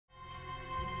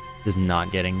Just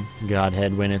not getting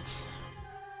Godhead when it's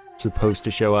supposed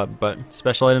to show up, but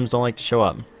special items don't like to show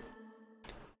up.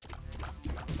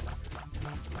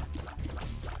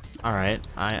 Alright,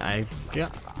 I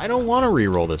don't want to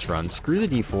reroll this run. Screw the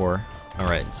D4.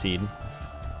 Alright, seed.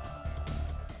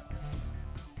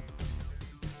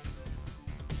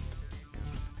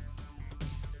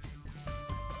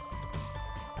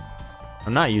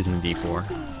 I'm not using the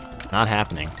D4. Not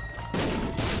happening.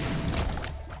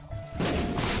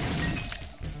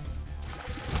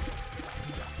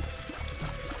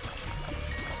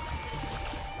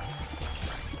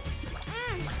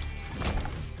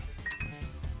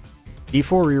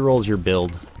 D4 rerolls your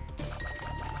build.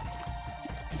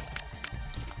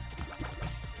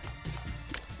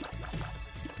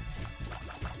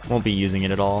 Won't be using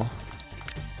it at all.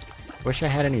 Wish I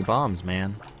had any bombs,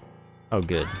 man. Oh,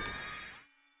 good.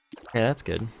 Okay, that's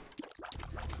good.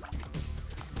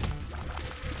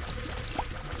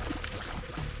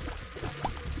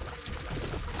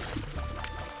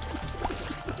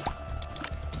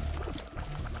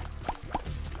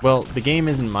 Well, the game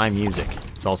isn't my music.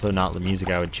 It's also not the music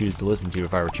I would choose to listen to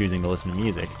if I were choosing to listen to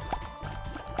music.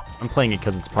 I'm playing it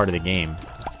because it's part of the game.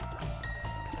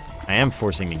 I am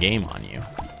forcing the game on you.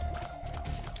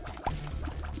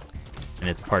 And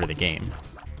it's part of the game.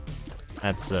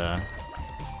 That's a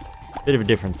bit of a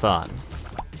different thought.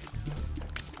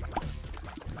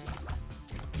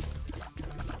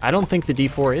 I don't think the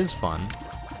D4 is fun.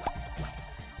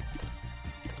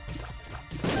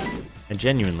 I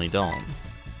genuinely don't.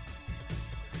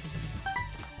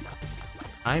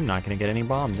 I'm not gonna get any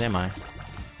bombs, am I?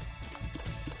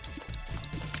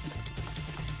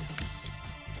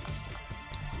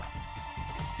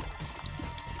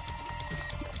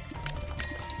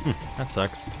 That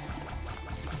sucks.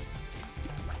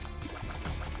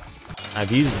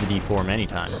 I've used the D4 many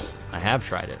times. I have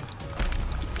tried it.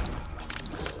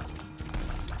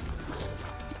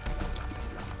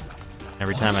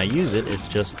 Every time I use it, it's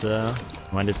just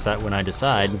when I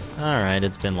decide, alright,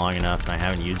 it's been long enough and I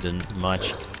haven't used it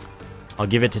much, I'll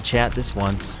give it to chat this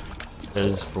once,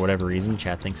 because for whatever reason,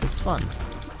 chat thinks it's fun.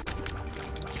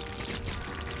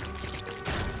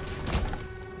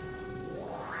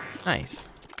 Nice.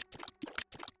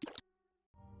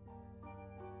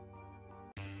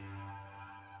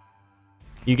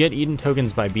 You get Eden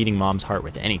tokens by beating Mom's Heart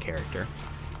with any character.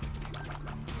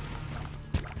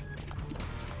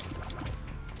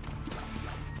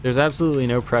 There's absolutely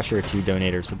no pressure to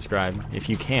donate or subscribe. If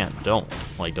you can't, don't.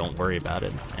 Like, don't worry about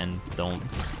it, and don't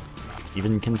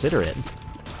even consider it.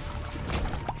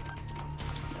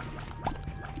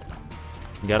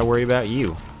 You gotta worry about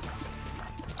you.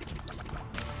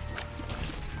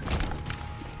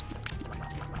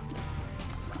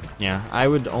 Yeah, I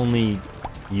would only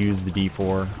use the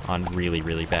D4 on really,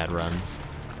 really bad runs.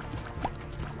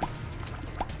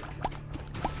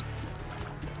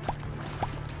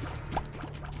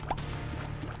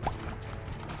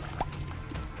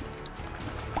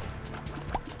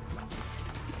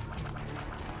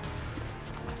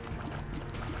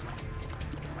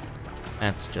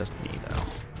 That's just me, though.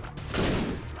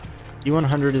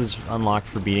 D100 is unlocked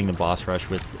for beating the boss rush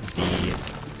with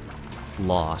the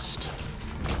Lost.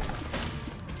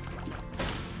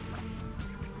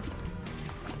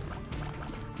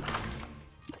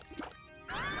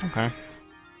 Okay.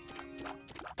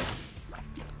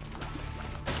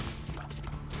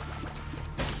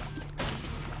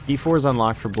 D4 is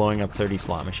unlocked for blowing up 30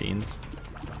 slot machines.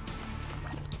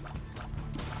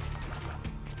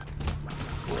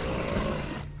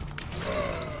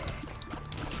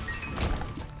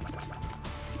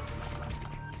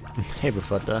 Hey,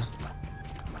 Bafutta.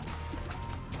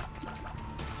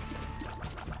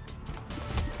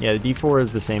 Yeah, the D4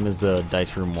 is the same as the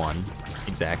Dice Room 1.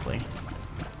 Exactly.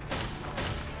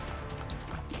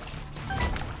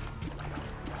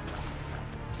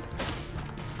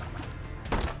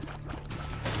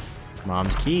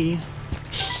 Mom's key.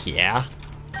 Yeah.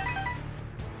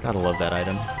 Gotta love that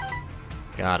item.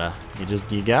 Gotta.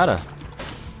 You gotta.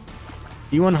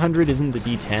 D100 isn't the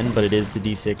D10, but it is the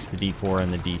D6, the D4,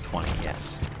 and the D20,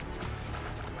 yes.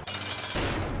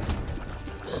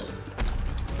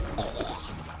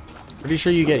 Pretty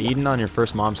sure you get Eden on your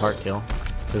first Mom's Heart kill,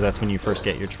 because that's when you first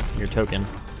get your token.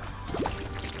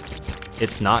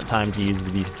 It's not time to use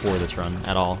the D4 this run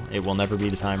at all. It will never be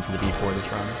the time for the D4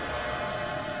 this run.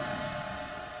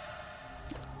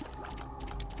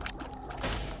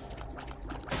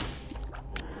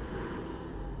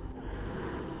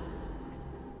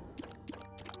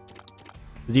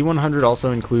 The D100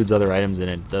 also includes other items in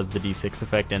it. It does the D6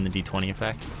 effect and the D20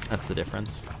 effect. That's the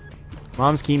difference.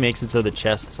 Mom's Key makes it so that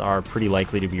chests are pretty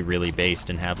likely to be really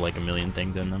based and have like a million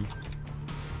things in them.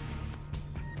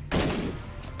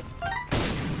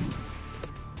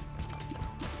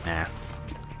 Nah.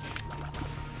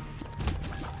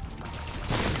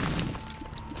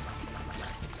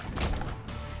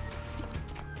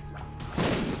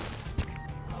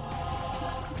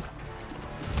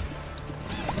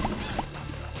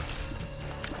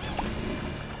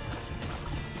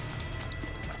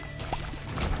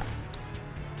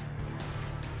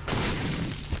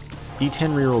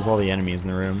 D10 rerolls all the enemies in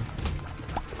the room.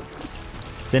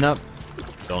 Sin up?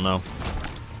 Don't know.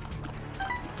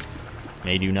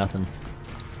 May do nothing.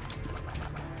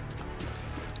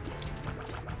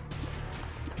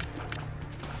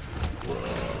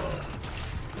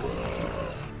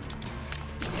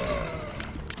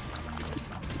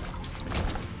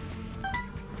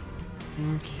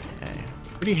 Okay.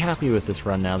 Pretty happy with this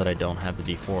run now that I don't have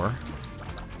the D4.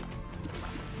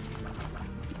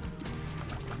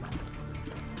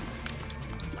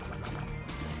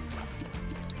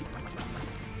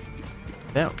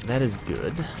 That is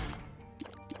good.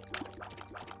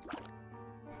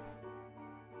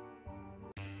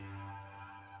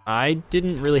 I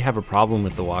didn't really have a problem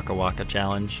with the Waka Waka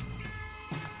challenge,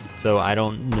 so I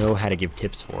don't know how to give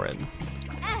tips for it.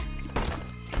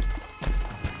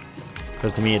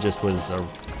 Because to me it just was a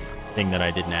thing that I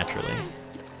did naturally.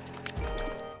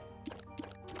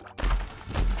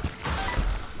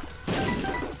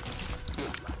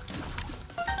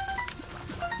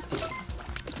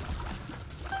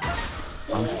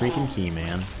 On freaking key,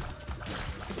 man.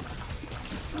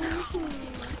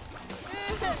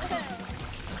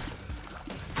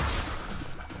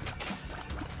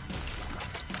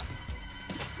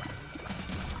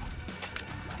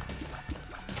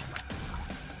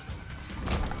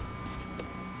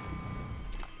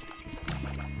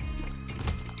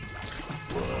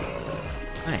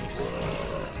 Nice.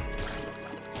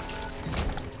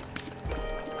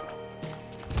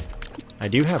 I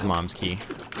do have Mom's Key.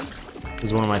 This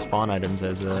is one of my spawn items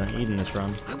as Eden this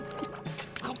run.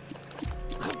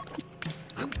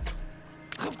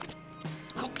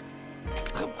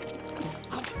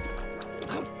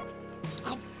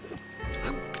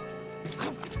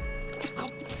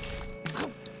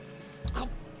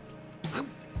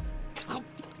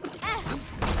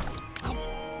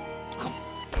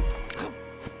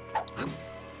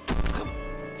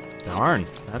 Darn,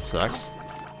 that sucks.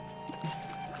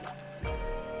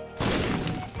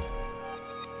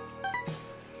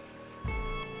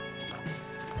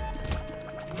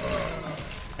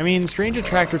 I mean, Strange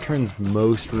Attractor turns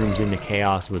most rooms into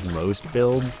chaos with most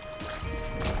builds.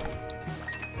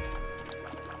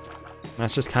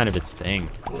 That's just kind of its thing.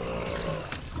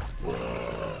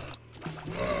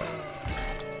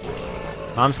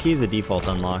 Mom's Key is a default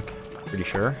unlock, pretty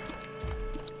sure.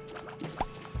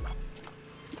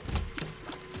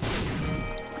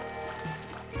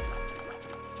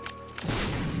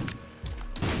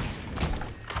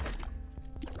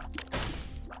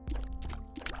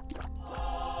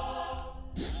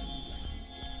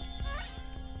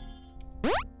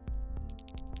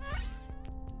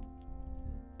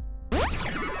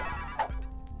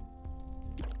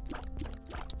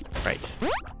 Right.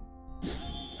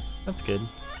 That's good.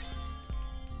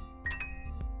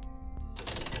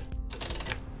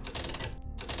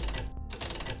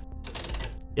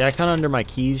 The icon under my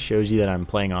keys shows you that I'm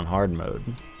playing on hard mode.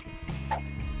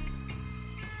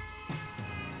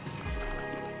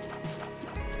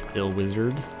 Still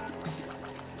wizard.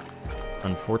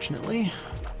 Unfortunately.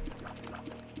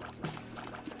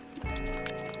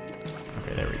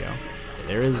 Okay, there we go. Okay,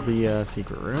 there is the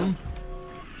secret room.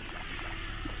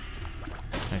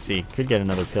 I see. Could get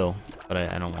another pill, but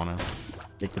I don't want to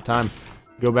take the time.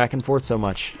 Go back and forth so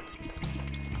much.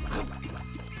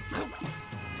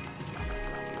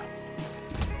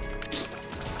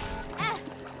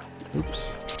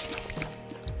 Oops.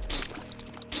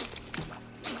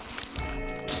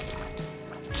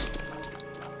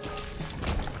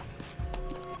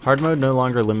 Hard mode no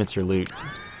longer limits your loot,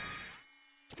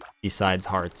 besides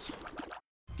hearts.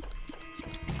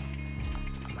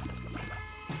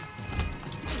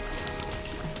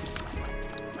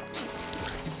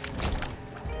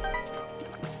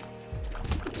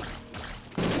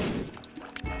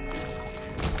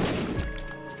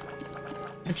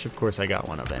 Which, of course, I got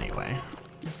one of anyway.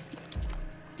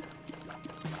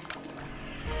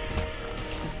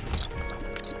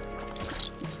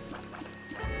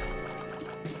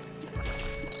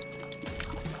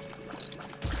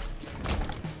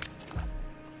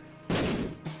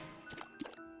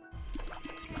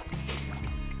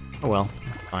 Oh well,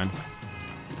 that's fine.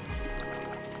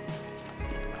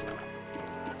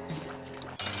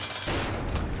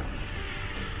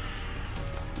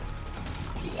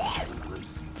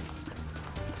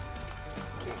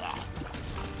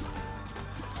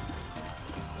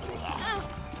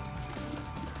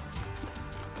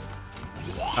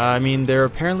 I mean, there are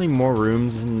apparently more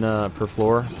rooms in, per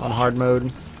floor on hard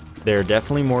mode. There are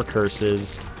definitely more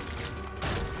curses.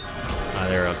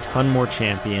 There are a ton more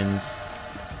champions.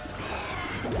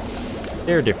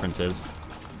 There are differences.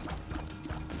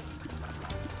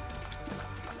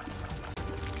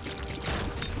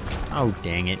 Oh,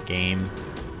 dang it, game.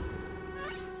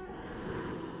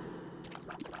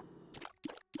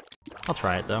 I'll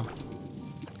try it, though.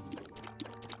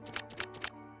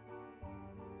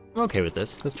 I'm okay with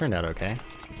this. This turned out okay.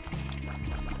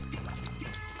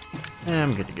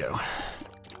 I'm good to go.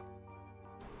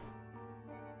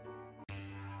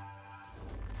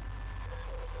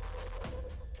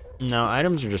 No,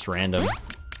 items are just random.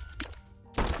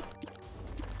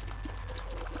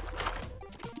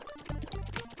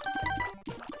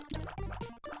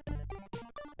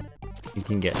 You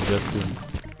can get just as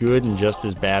good and just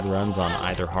as bad runs on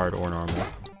either hard or normal.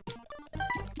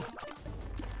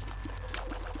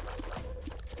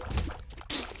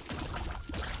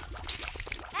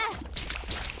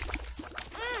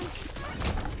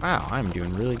 Wow, I'm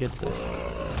doing really good at this.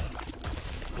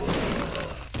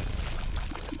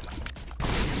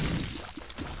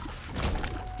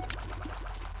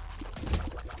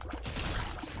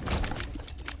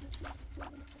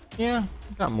 Yeah,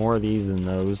 got more of these than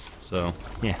those, so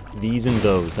yeah, these and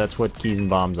those, that's what keys and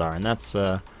bombs are, and that's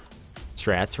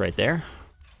strats right there.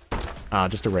 Ah,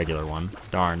 just a regular one.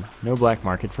 Darn, no black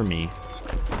market for me.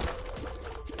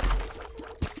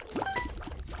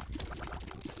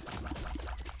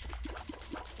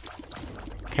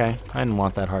 Okay, I didn't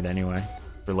want that hard anyway,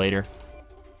 for later.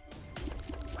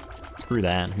 Screw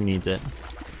that, who needs it?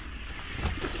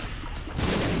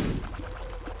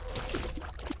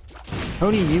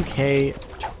 Tony UK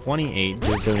 28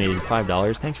 just donated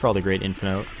 $5. Thanks for all the great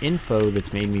info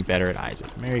that's made me better at Isaac.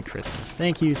 Merry Christmas.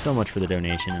 Thank you so much for the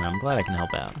donation, and I'm glad I can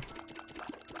help out.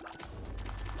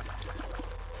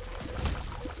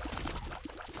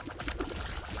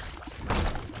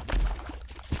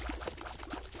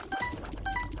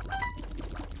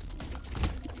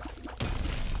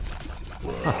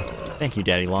 Oh, thank you,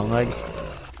 Daddy Longlegs.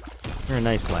 You're a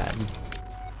nice lad.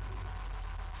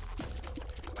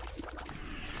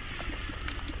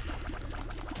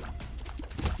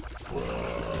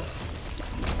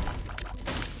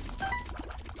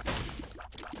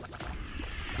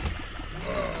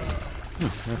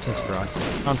 No tinted rocks.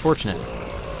 Unfortunate.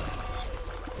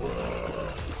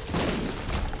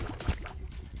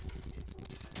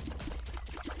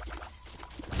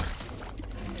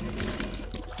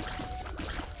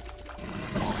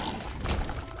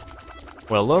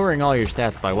 Well, lowering all your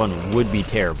stats by 1 would be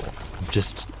terrible. I'm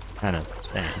just kind of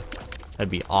saying. That'd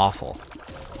be awful.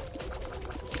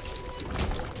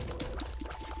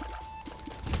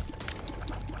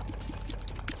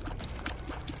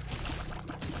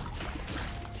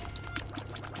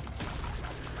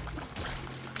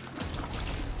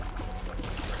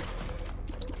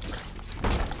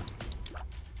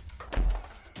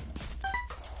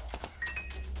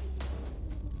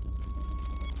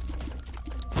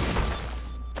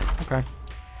 Okay.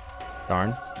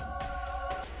 Darn.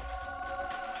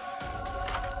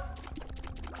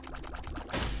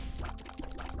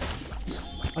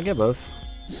 I'll get both.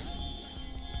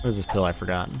 What is this pill I've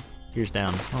forgotten? Gears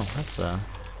down. Oh, that's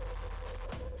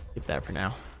keep that for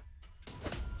now.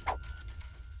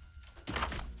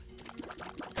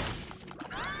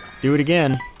 Do it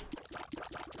again.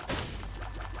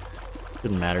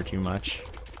 Didn't matter too much.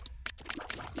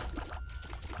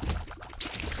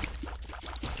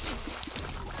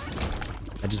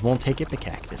 I just won't take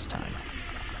Ipecac this time.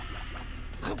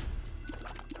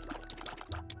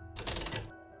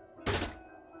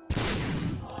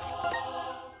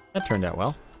 That turned out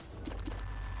well.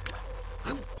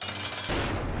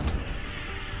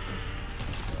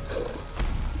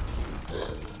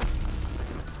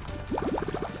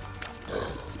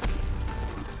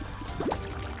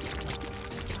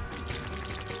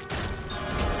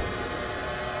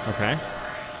 Okay.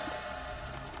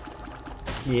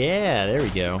 Yeah, there we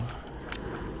go.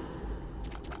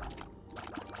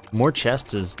 More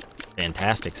chests is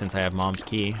fantastic since I have Mom's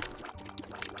key.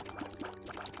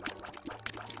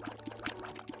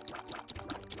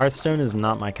 Hearthstone is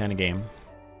not my kind of game.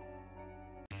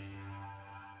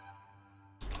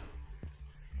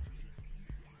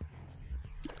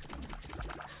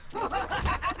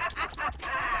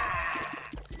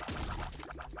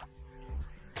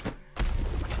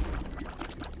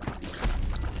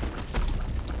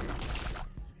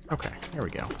 Okay, there we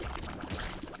go.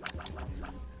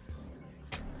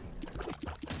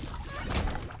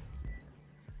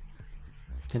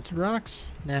 Tinted rocks?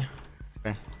 Nah.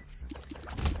 Okay.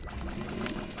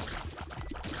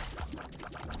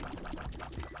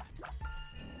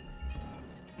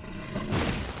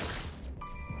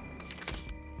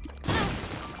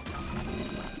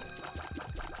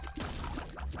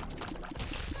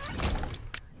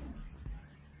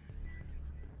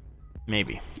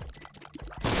 Maybe.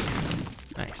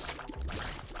 Nice.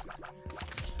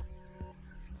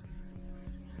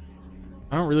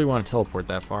 I don't really want to teleport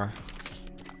that far.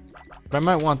 But I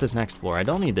might want this next floor. I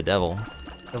don't need the devil.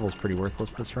 Devil's pretty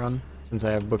worthless this run, since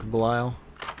I have Book of Belial.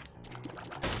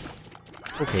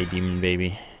 Okay, demon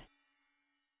baby.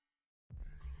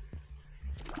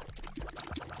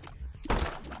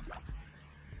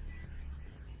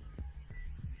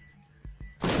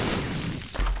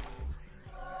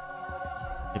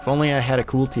 If only I had a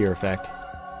cool tier effect.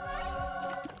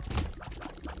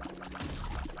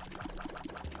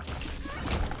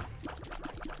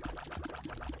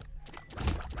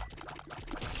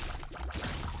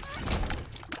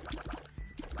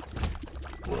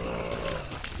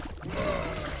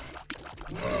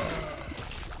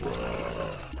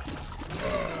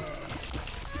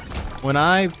 When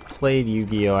I played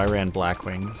Yu-Gi-Oh! I ran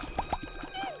Blackwings.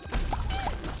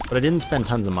 But I didn't spend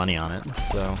tons of money on it,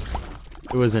 so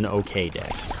it was an okay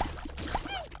deck.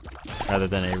 Rather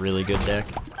than a really good deck.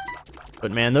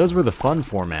 But man, those were the fun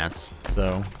formats,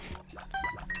 so.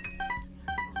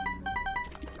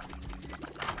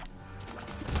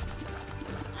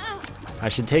 I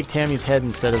should take Tammy's head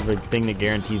instead of a thing that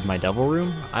guarantees my Devil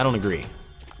Room? I don't agree.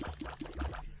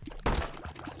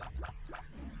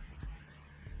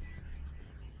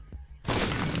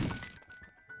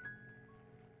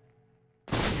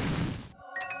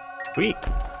 Sweet.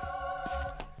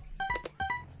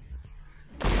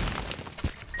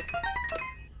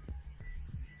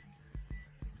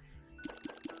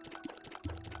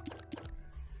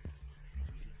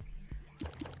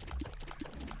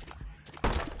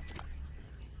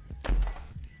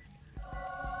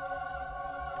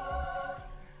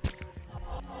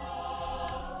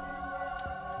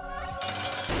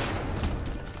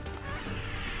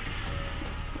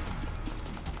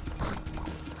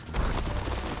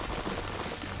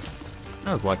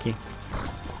 I was lucky.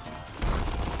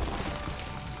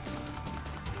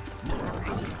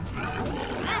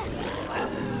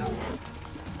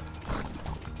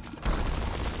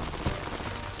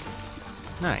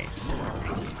 Nice.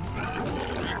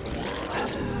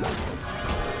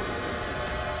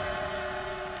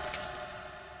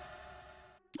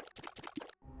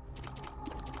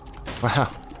 Wow.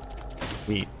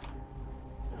 Sweet.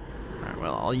 Alright,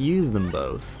 well, I'll use them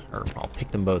both, or I'll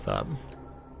pick them both up.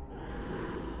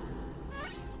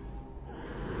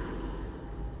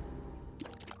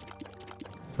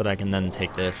 So that I can then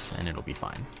take this and it'll be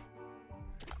fine.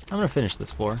 I'm gonna finish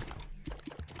this floor.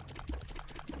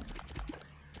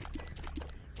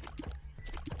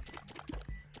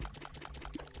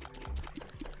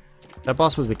 That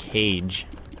boss was the cage.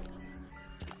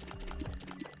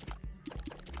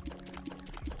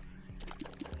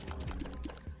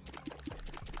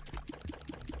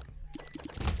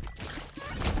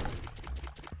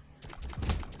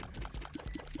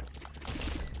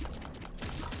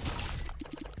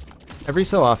 Every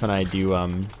so often I do,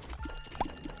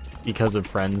 because of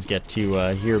friends, get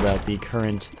to hear about the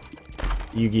current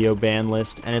Yu-Gi-Oh! Ban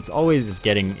list, and it's always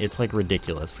getting, it's like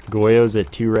ridiculous. Goyo's at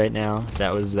 2 right now.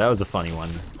 That was a funny one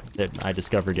that I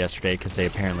discovered yesterday, because they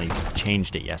apparently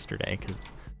changed it yesterday, because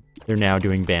they're now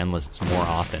doing ban lists more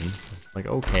often. Like,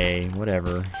 okay,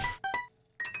 whatever.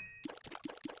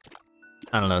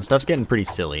 I don't know, stuff's getting pretty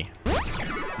silly,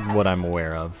 what I'm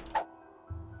aware of.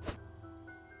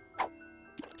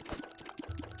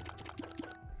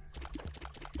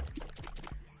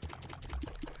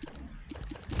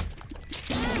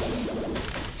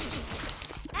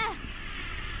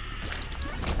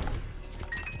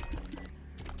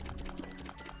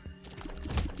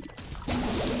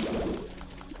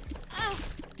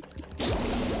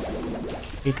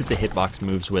 I hate that the hitbox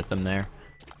moves with them there.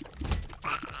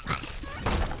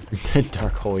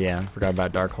 Dark Hole, yeah, I forgot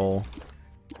about Dark Hole.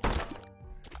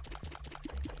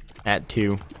 At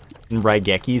 2. And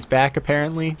Raigeki's back,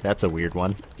 apparently? That's a weird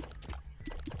one.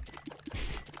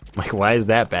 Like, why is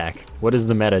that back? What is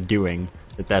the meta doing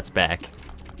that that's back?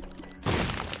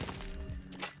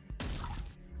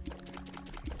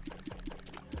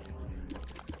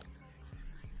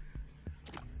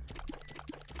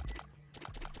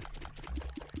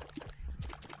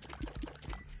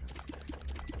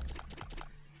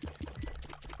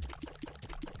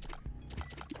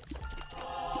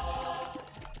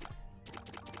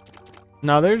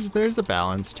 No, there's a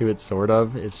balance to it, sort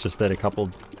of. It's just that a couple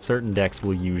certain decks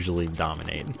will usually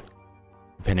dominate,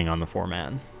 depending on the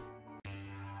format.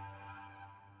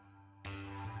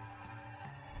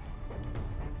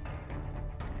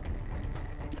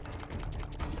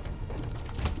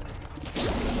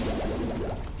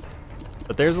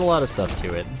 But there's a lot of stuff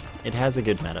to it. It has a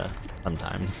good meta,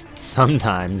 Sometimes.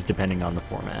 Sometimes, depending on the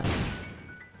format.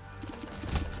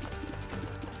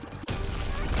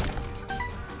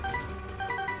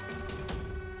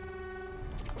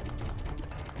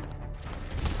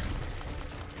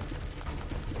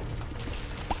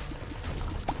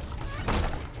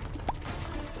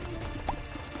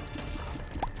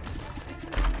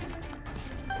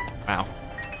 Wow.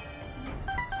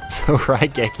 So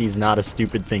Raigeki's not a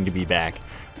stupid thing to be back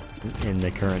in the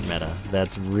current meta.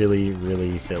 That's really,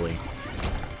 really silly.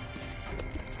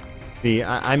 See,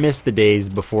 I miss the days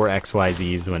before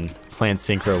XYZs when Plant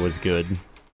Synchro was good.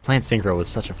 Plant Synchro was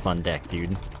such a fun deck,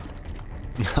 dude.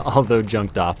 Although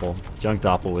Junk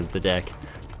Doppel was the deck.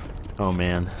 Oh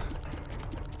man.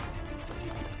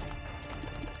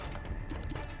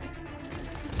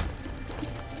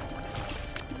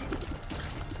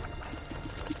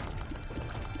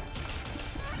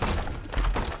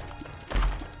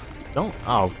 Don't,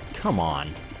 oh, come on.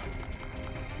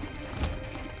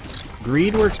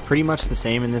 Greed works pretty much the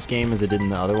same in this game as it did in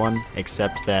the other one,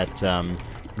 except that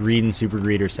Greed and Super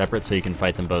Greed are separate, so you can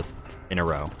fight them both in a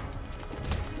row.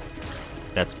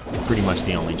 That's pretty much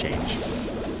the only change.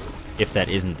 If that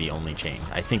isn't the only change.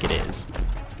 I think it is.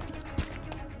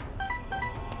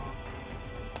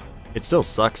 It still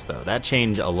sucks, though. That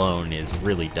change alone is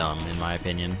really dumb, in my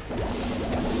opinion.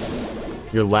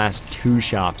 Your last 2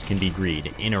 shops can be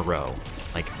Greed in a row.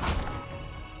 Like,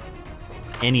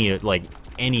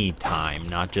 any time,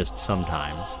 not just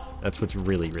sometimes. That's what's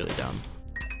really, really dumb.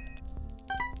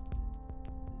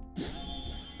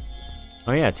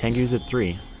 Oh yeah, Tengu's at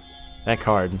 3. That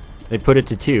card. They put it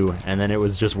to 2, and then it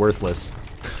was just worthless.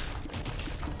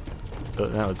 So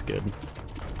that was good.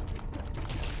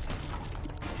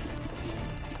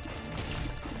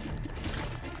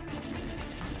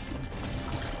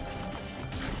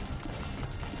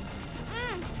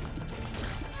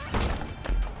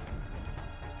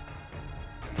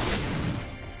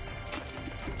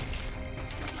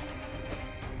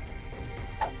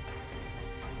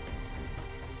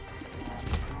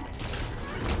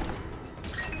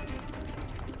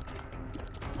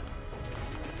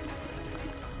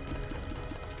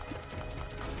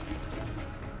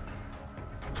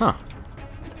 Huh.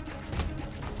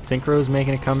 Synchro's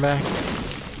making a comeback?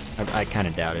 I kind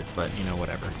of doubt it, but, you know,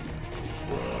 whatever.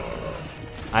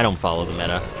 I don't follow the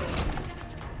meta.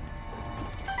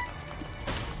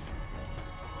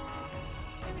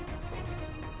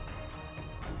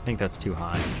 I think that's too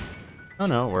high. Oh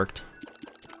no, it worked.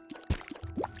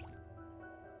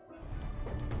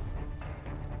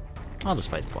 I'll just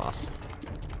fight the boss.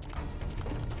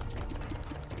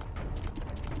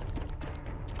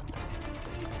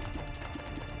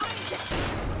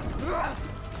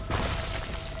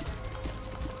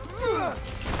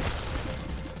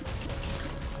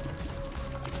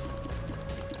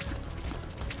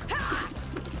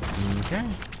 Okay.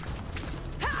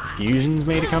 Fusion's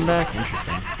made a comeback?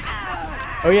 Interesting.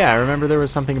 Oh yeah, I remember there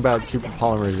was something about super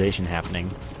polymerization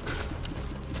happening.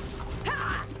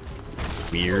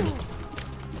 Weird.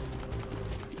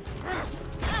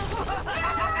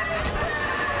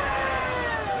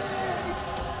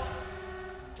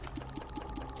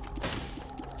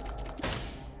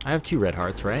 I have 2 red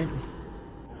hearts, right?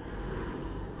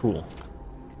 Cool.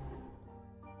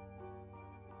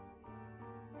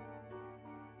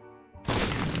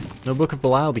 No Book of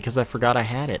Belial because I forgot I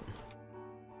had it.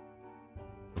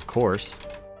 Of course.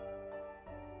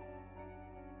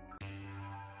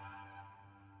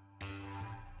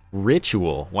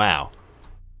 Ritual. Wow.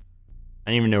 I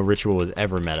didn't even know Ritual was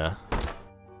ever meta.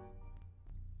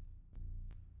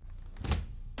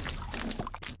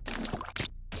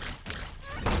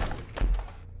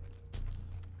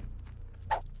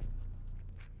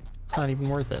 It's not even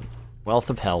worth it. Wealth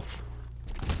of Health.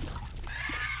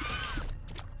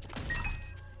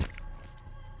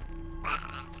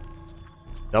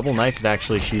 Double knife, it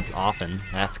actually shoots often.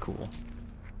 That's cool.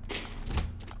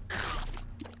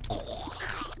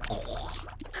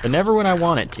 But never when I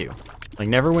want it to. Like,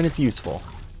 never when it's useful.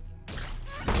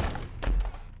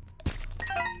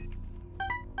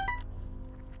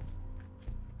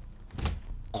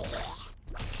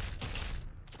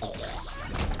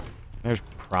 There's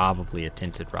probably a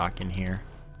tinted rock in here.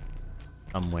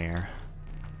 Somewhere.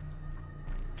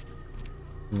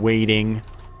 Waiting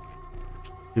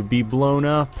to be blown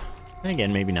up. And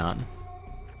again, maybe not.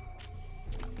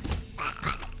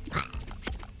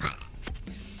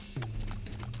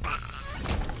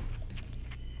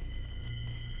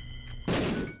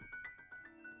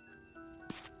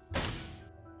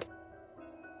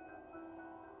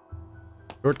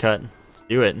 Shortcut. Let's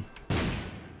do it.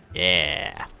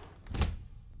 Yeah.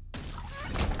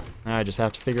 Now I just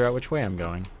have to figure out which way I'm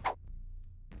going.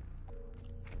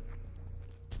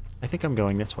 I think I'm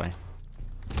going this way.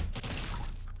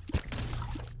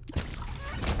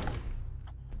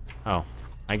 Oh,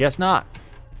 I guess not.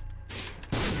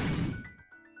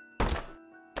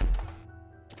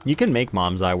 You can make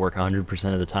Mom's Eye work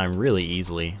 100% of the time really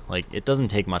easily. Like, it doesn't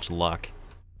take much luck.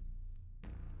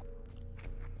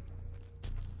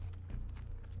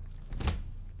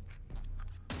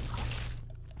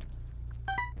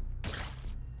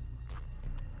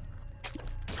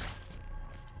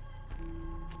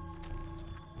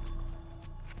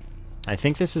 I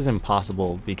think this is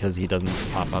impossible because he doesn't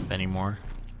pop up anymore.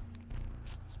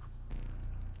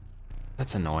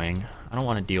 That's annoying. I don't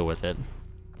want to deal with it.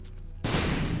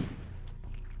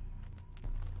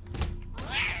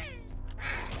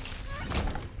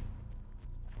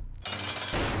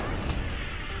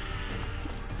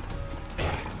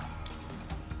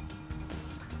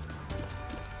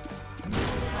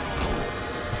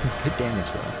 Good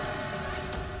damage, though.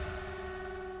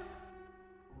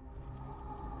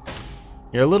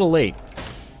 You're a little late.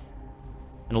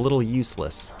 And a little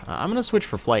useless. I'm gonna switch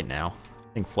for flight now.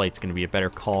 I think flight's gonna be a better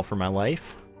call for my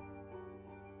life.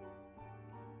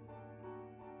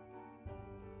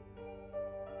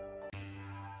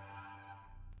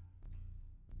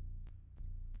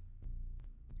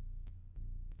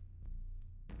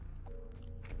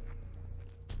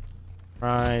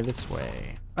 Try this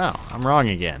way. Oh, I'm wrong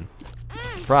again.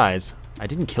 Surprise. I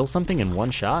didn't kill something in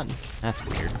one shot? That's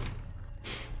weird.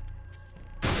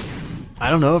 I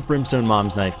don't know if Brimstone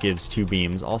Mom's Knife gives 2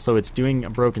 beams. Also, it's doing a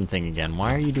broken thing again.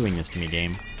 Why are you doing this to me,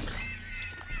 game?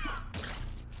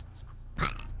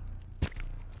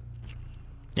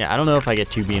 Yeah, I don't know if I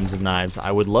get 2 beams of knives. I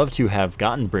would love to have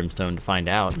gotten Brimstone to find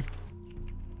out.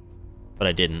 But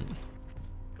I didn't.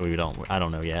 I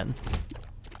don't know yet.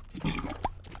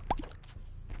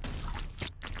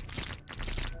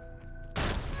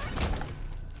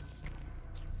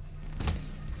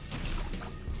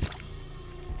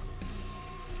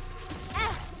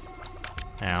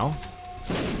 Ow.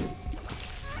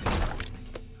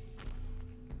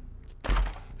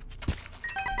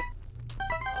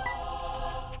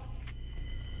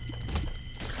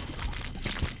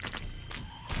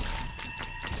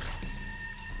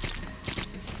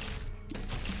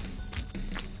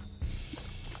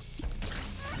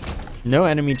 No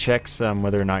enemy checks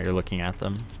whether or not you're looking at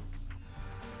them.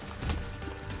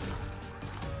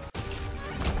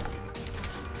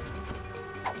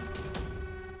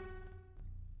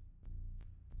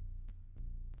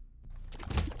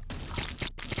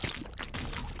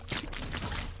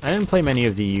 I didn't play many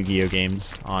of the Yu-Gi-Oh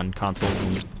games on consoles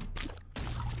and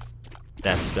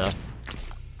that stuff.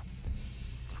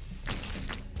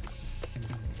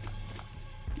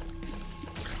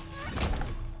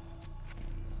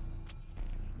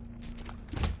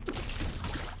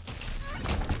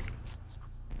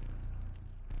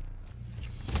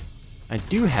 I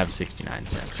do have 69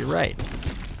 cents, you're right.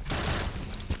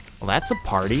 Well, that's a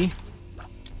party.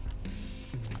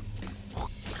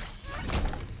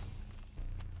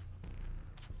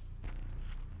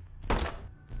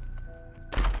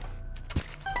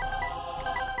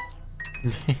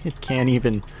 It can't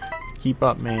even keep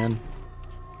up, man.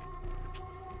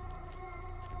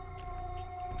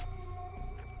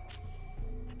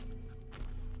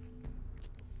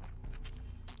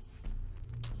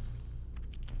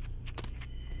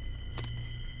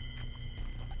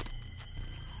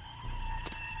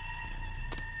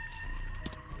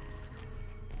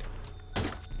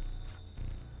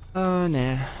 Nah,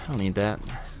 I don't need that.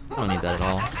 I don't need that at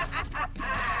all.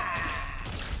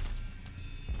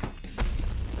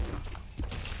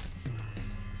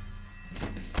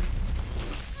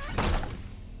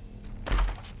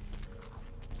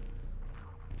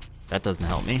 That doesn't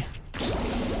help me.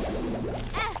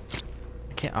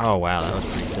 I can't. Oh wow, that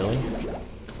was pretty silly.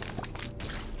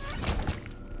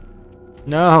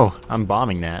 No, I'm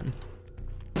bombing that.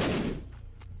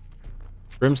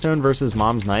 Brimstone versus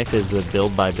Mom's Knife is a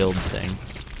build by build thing.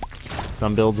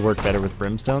 Some builds work better with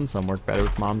Brimstone, some work better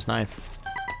with Mom's Knife.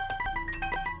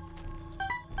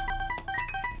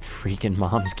 Freaking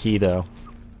Mom's Key though.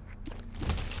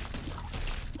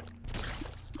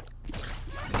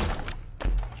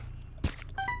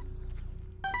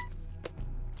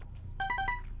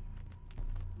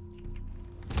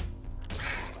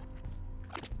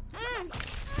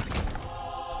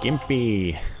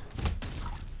 Gimpy.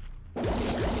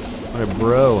 What a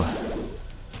bro.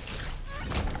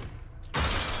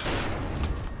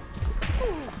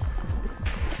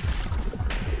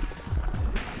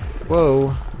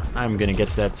 Whoa. I'm gonna get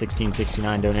to that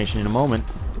 1669 donation in a moment.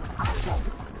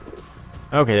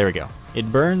 Okay, there we go. It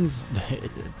burns.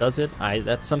 Does it?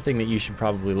 That's something that you should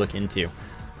probably look into.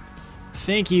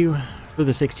 Thank you for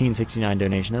the 1669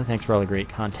 donation. Oh, thanks for all the great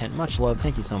content. Much love.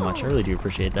 Thank you so much. I really do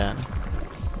appreciate that.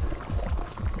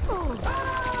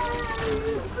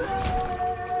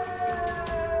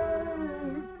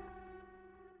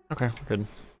 Okay, good.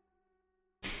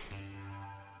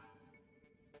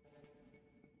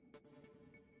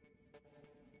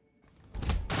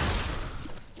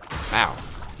 Wow.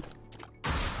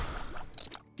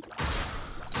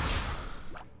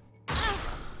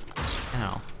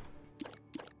 Ow.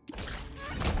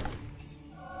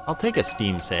 I'll take a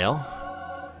steam sail.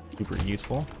 Super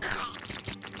useful.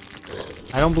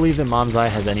 I don't believe that Mom's Eye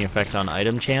has any effect on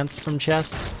item chance from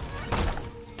chests.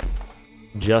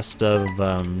 Just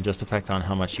effect on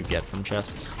how much you get from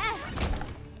chests.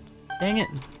 Dang it.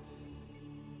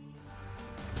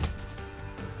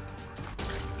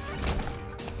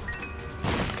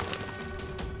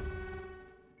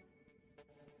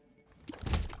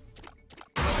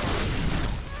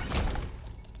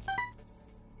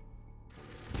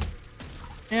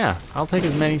 Yeah, I'll take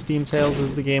as many steam sails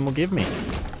as the game will give me.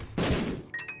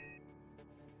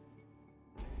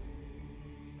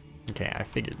 Okay, I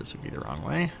figured this would be the wrong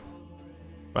way.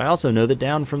 But I also know that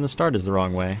down from the start is the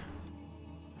wrong way.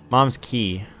 Mom's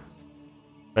key.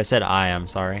 If I said I'm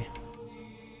sorry.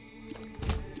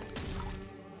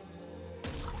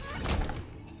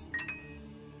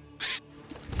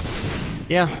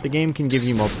 Yeah, the game can give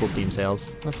you multiple steam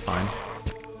sails. That's fine.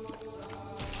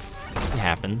 It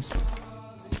happens.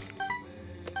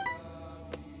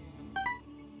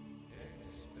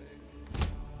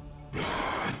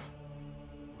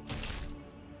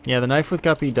 Yeah, the knife with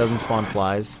Guppy doesn't spawn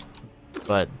flies,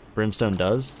 but Brimstone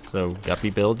does, so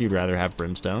Guppy build, you'd rather have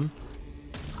Brimstone.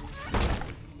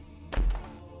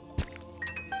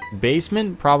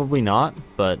 Basement, probably not,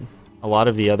 but a lot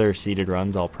of the other seeded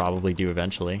runs I'll probably do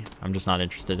eventually. I'm just not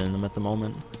interested in them at the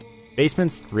moment.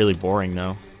 Basement's really boring,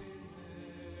 though.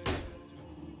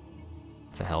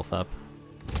 It's a health up.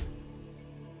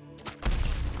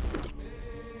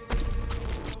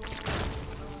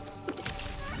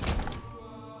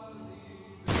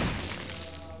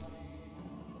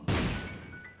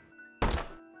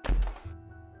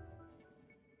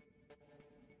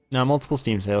 Now, multiple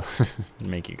steam sail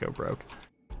make you go broke.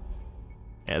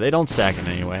 Yeah, they don't stack in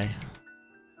any way.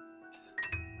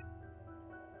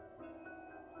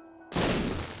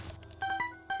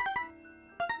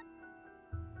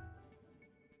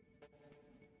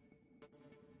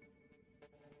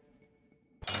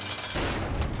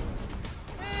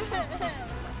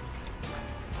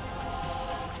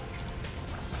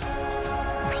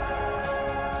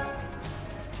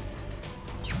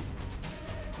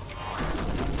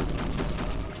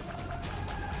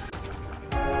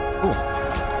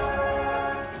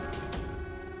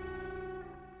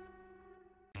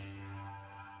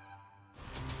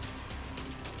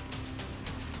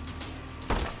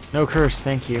 No curse,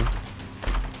 thank you.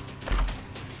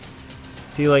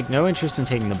 See, like, no interest in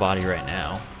taking the body right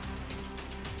now.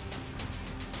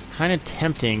 Kind of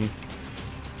tempting.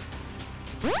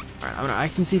 Alright, I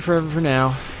can see forever for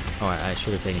now. Oh, I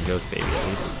should have taken Ghost Baby at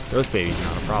least. Ghost Baby's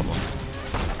not a problem.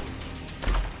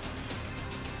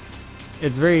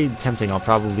 It's very tempting. I'll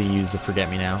probably use the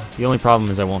Forget Me Now. The only problem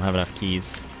is I won't have enough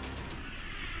keys.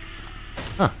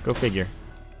 Huh, go figure.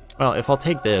 Well, if I'll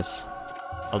take this,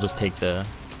 I'll just take the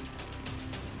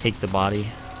body.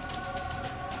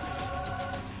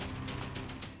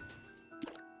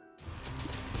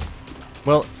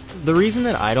 Well, the reason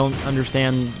that I don't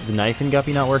understand the knife and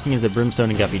Guppy not working is that Brimstone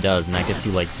and Guppy does, and that gets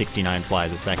you like 69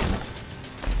 flies a second.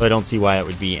 But I don't see why it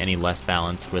would be any less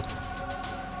balanced with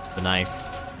the knife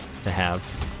to have,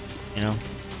 you know?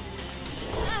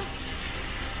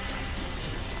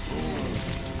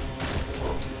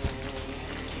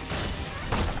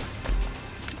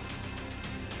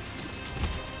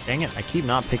 Dang it, I keep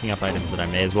not picking up items that I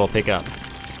may as well pick up.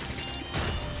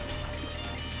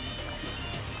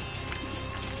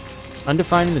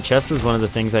 Undefining the chest was one of the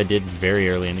things I did very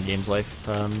early in the game's life.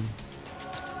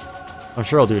 I'm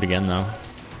sure I'll do it again, though.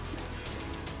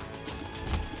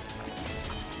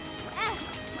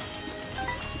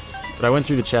 But I went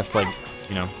through the chest like,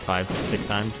 you know, 5, 6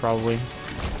 times, probably.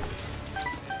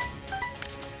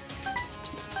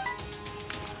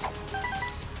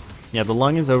 Yeah, the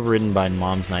lung is overridden by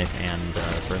Mom's Knife and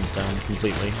Brimstone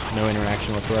completely. No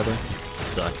interaction whatsoever.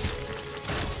 Sucks.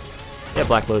 Yeah,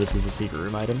 Black Lotus is a secret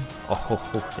room item.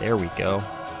 Oh, there we go.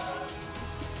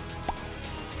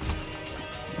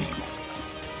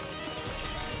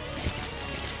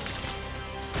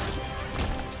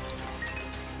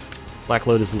 Black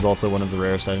Lotus is also one of the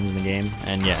rarest items in the game,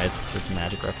 and yeah, it's a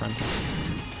magic reference.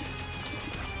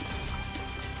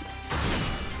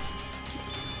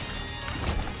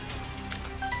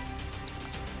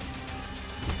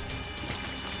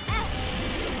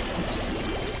 Oops.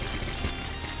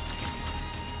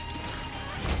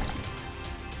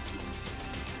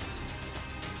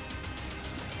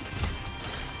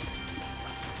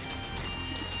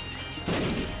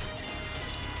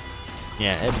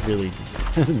 Yeah, Ed really...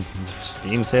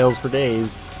 Steam sales for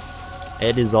days.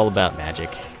 Ed is all about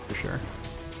magic, for sure.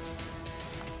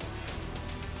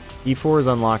 E4 is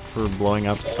unlocked for blowing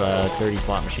up 30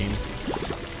 slot machines.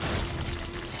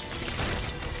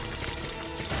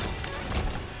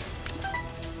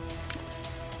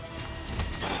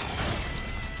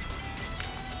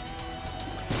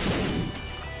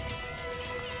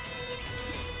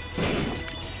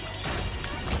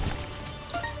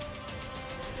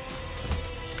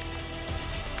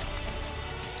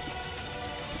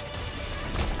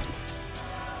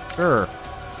 Sure.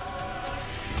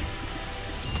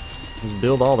 Just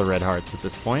build all the red hearts at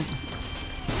this point.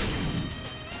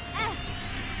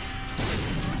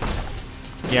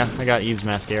 Yeah, I got Eve's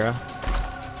Mascara.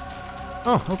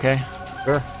 Oh, okay.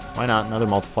 Sure. Why not? Another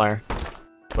multiplier.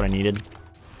 That's what I needed.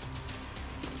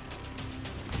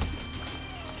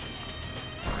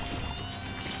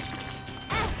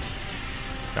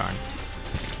 Darn.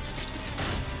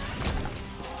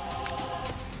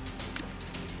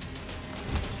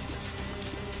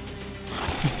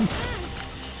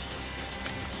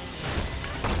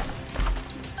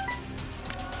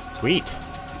 Sweet.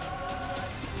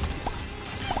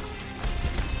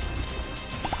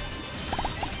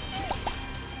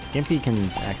 Gimpy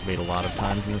can activate a lot of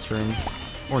times in this room,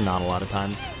 or not a lot of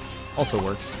times. Also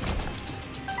works.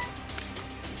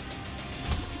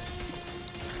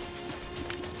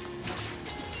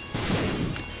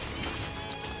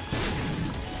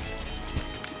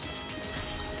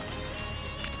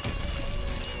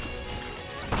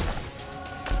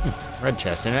 Red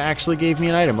chest, and it actually gave me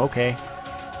an item, okay.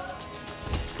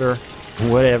 Sure,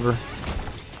 whatever.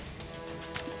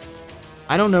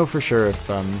 I don't know for sure if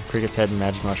Cricket's Head and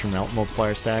Magic Mushroom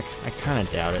multiplier stack. I kind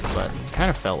of doubt it, but it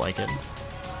kind of felt like it.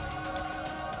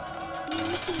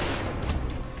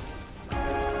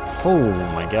 Oh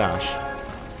my gosh.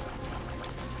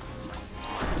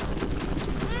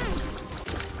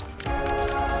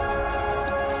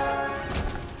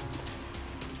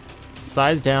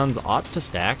 Size downs ought to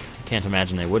stack. Can't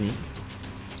imagine they wouldn't.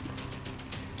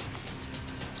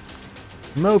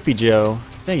 Mopey Joe,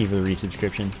 thank you for the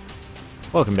resubscription.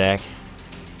 Welcome back.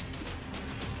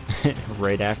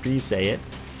 Right after you say it.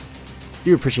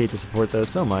 Do appreciate the support though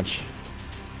so much.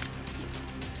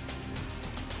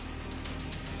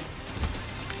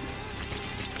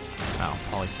 Wow,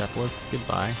 Polycephalus,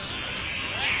 goodbye.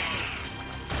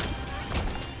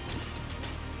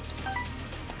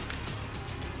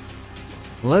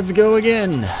 Let's go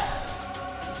again.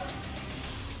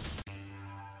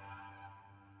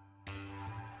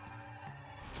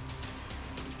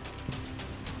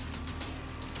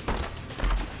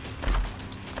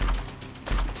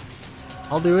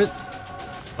 I'll do it.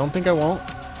 Don't think I won't.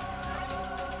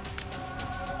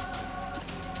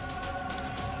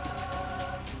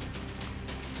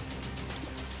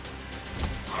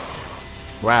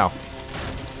 Wow.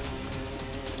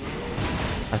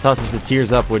 I thought that the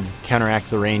tears up would counteract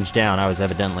the range down. I was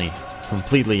evidently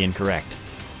completely incorrect.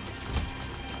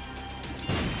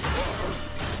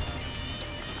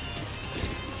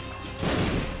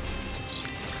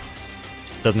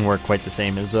 Doesn't work quite the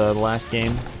same as the last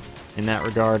game in that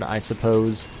regard, I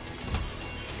suppose.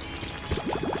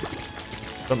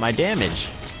 But my damage.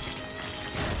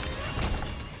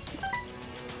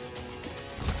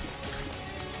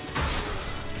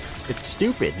 It's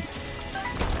stupid.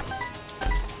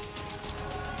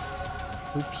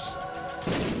 Oops.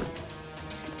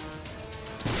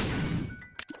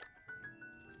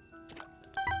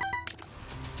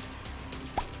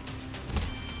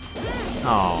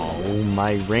 Oh,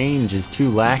 my range is too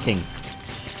lacking.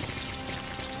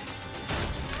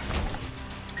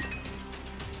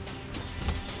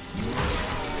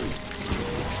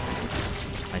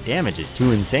 My damage is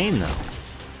too insane, though.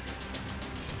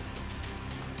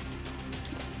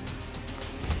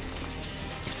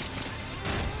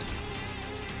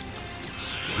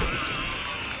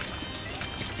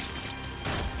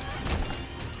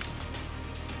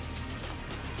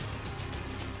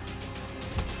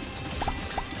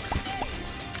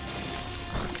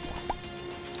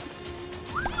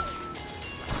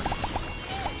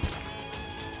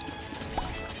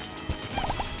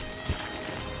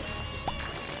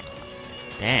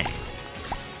 Dang.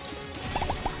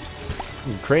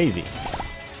 This is crazy.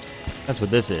 That's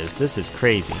what this is. This is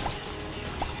crazy.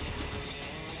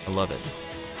 I love it.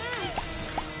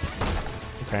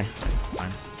 Okay, fine.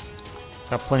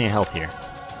 Got plenty of health here.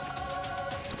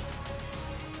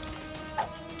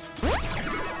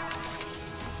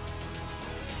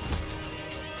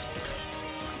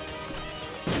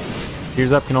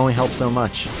 Gears up can only help so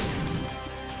much.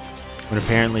 When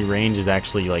apparently range is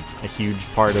actually like a huge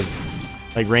part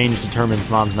of, like range determines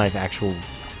Mom's Knife's actual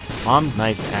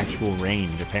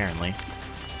range apparently.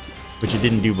 Which it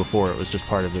didn't do before, it was just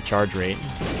part of the charge rate.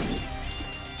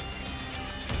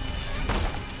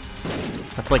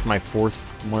 That's like my 4th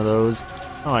one of those.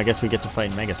 Oh, I guess we get to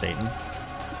fight Mega Satan.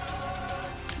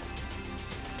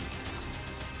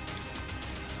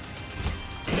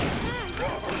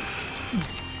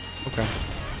 Okay.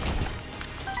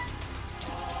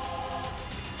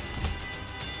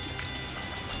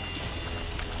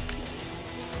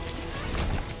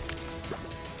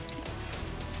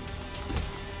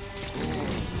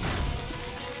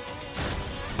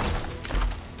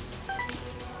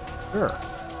 Sure.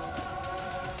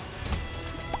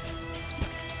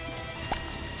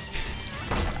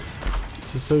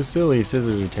 This is so silly.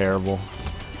 Scissors are terrible.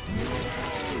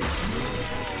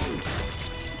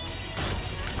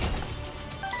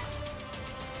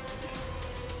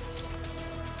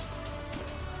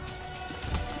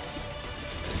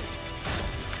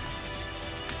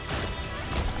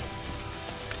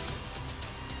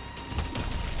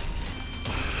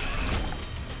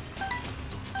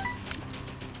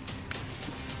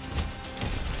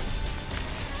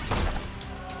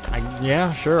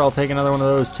 Yeah, sure, I'll take another one of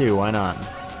those too, why not?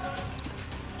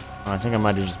 Oh, I think I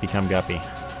might have just become Guppy.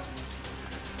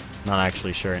 Not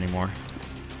actually sure anymore.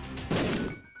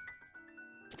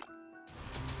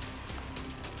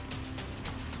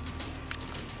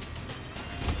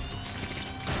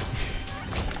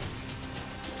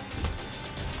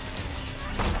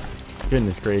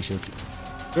 Goodness gracious.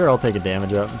 Sure, I'll take a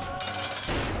damage up.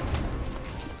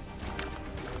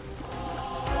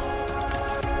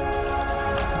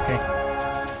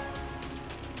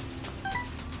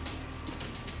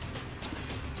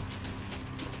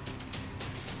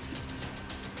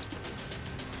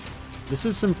 This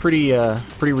is some pretty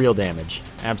real damage.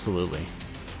 Absolutely.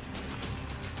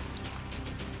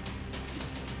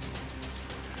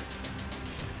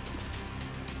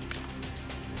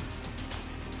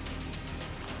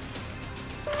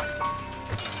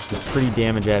 It's pretty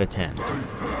damage out of 10.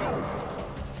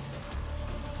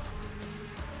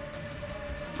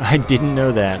 I didn't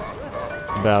know that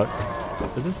about...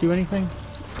 Does this do anything?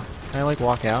 Can I, like,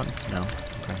 walk out? No. Okay.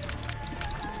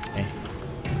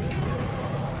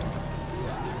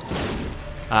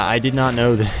 I did not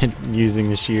know that using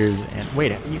the shears and... Wait,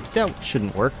 that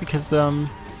shouldn't work because, you're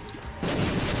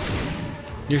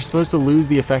supposed to lose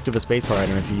the effect of a spacebar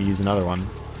item if you use another one.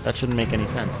 That shouldn't make any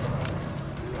sense.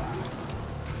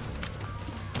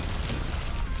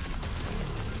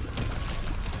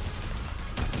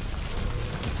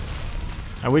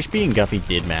 I wish being Guppy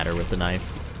did matter with the knife.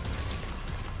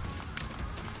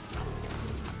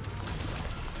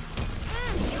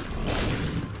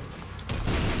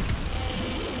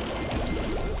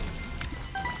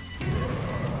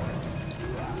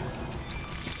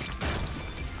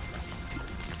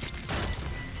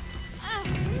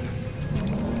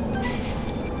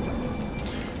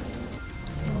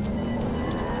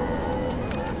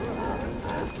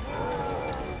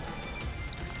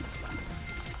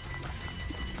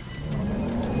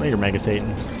 Later, Mega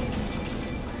Satan.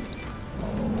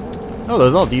 Oh,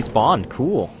 those all despawned.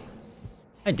 Cool.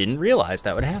 I didn't realize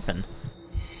that would happen.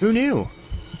 Who knew?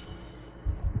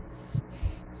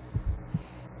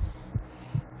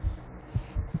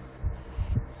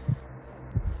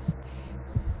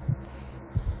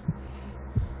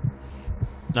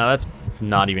 No, that's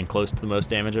not even close to the most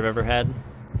damage I've ever had.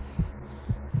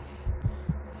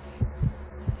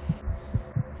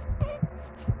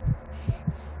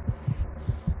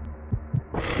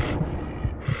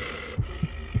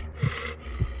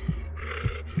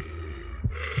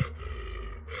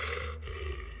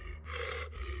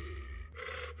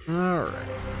 Alright.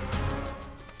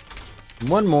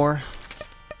 One more.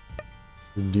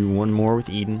 Do one more with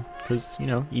Eden, because, you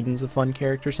know, Eden's a fun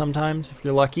character sometimes, if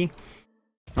you're lucky.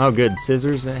 Oh, good.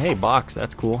 Scissors. Hey, box.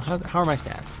 That's cool. How are my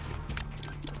stats?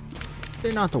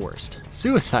 They're not the worst.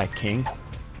 Suicide King.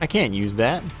 I can't use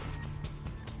that.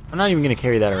 I'm not even going to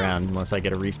carry that around unless I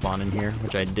get a respawn in here,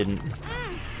 which I didn't.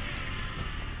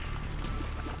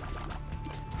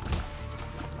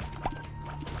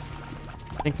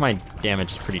 I think my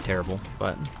damage is pretty terrible,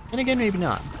 but then again, maybe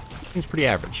not. I think it's pretty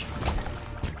average.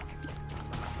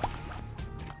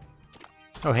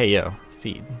 Oh, hey, yo.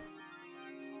 Seed.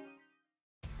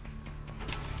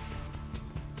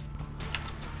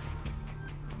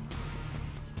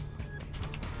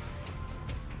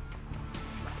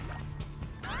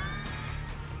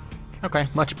 Okay,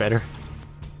 much better.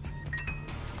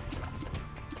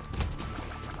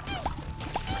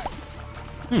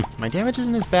 My damage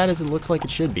isn't as bad as it looks like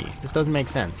it should be. This doesn't make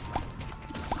sense.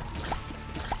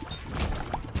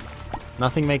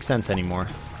 Nothing makes sense anymore.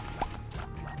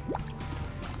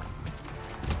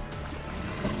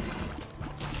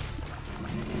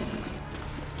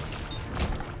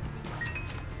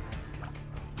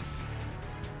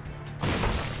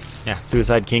 Yeah,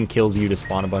 Suicide King kills you to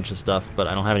spawn a bunch of stuff, but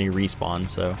I don't have any respawn,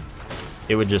 so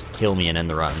it would just kill me and end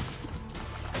the run.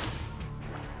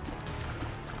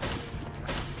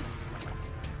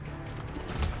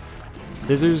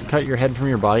 Scissors cut your head from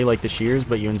your body like the shears,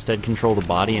 but you instead control the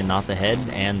body and not the head,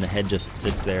 and the head just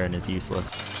sits there and is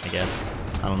useless, I guess.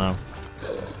 I don't know.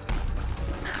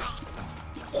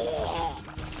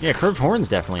 Yeah, curved horn's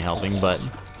definitely helping, but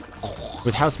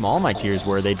with how small my tears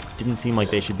were, they didn't seem like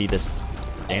they should be this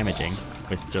damaging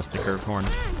with just the curved horn.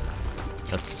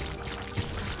 That's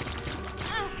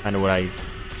kind of what I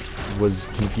was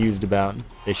confused about.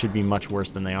 They should be much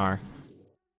worse than they are.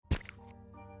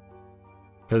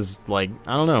 Because, like,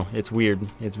 I don't know, it's weird.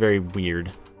 It's very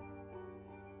weird.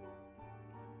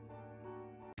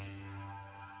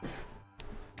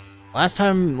 Last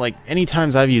time, like, any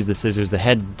times I've used the scissors, the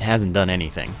head hasn't done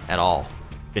anything at all.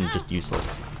 Been just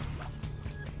useless.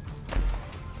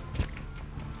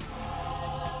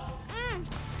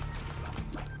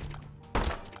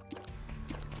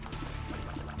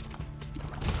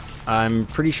 I'm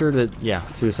pretty sure that, yeah,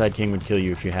 Suicide King would kill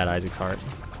you if you had Isaac's Heart.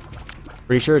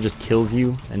 Pretty sure it just kills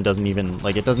you and doesn't even,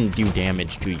 like, it doesn't do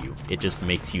damage to you. It just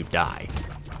makes you die.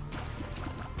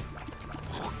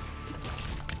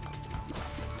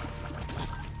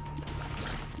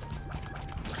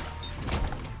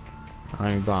 How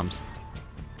many bombs?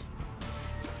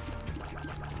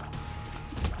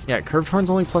 Yeah, curved horn's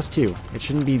only +2. It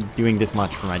shouldn't be doing this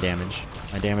much for my damage.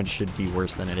 My damage should be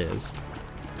worse than it is.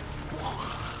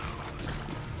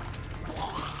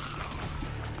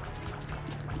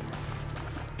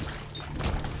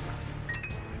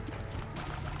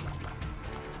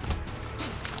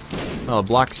 Oh, it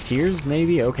blocks tears,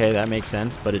 maybe? Okay, that makes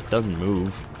sense, but it doesn't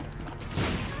move.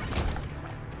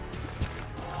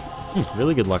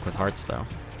 Really good luck with hearts, though.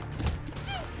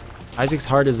 Isaac's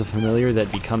Heart is a familiar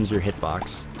that becomes your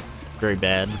hitbox. Very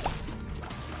bad.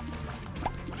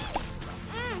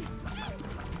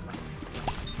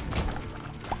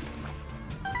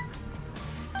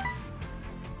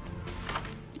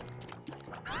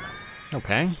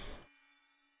 Okay.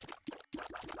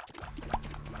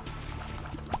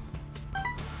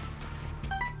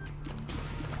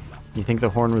 You think the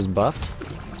horn was buffed?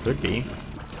 Could be.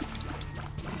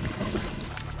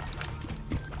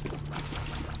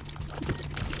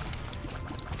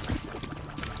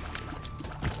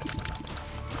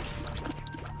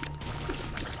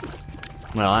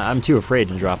 Well, I'm too afraid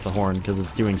to drop the horn because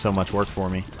it's doing so much work for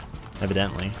me,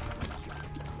 evidently.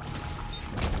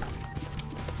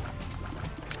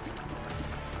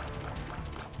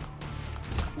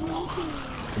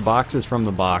 The box is from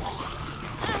the box.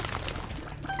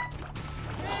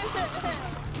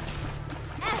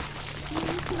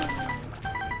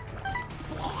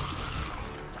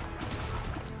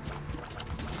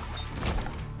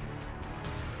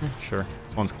 Sure,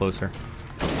 this one's closer.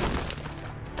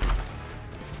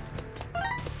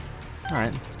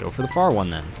 Alright, let's go for the far one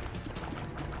then.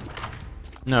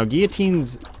 No,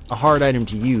 guillotine's a hard item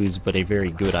to use, but a very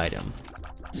good item.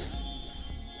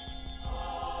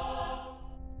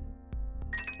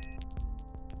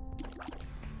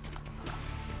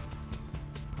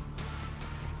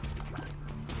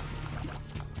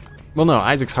 Well, no,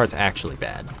 Isaac's Heart's actually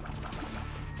bad.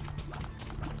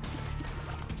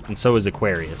 And so is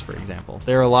Aquarius, for example.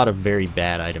 There are a lot of very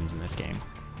bad items in this game.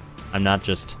 I'm not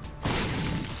just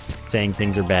saying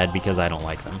things are bad because I don't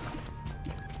like them.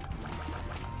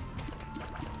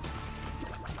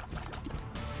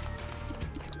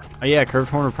 Oh yeah, Curved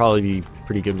Horn would probably be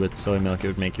pretty good with soy milk. It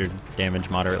would make your damage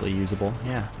moderately usable.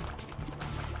 Yeah.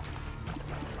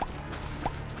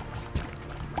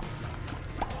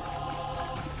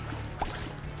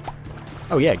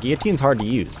 Oh yeah, Guillotine's hard to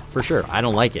use, for sure. I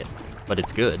don't like it, but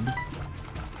it's good.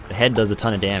 The head does a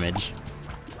ton of damage.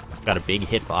 It's got a big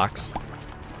hitbox.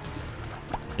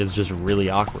 It's just really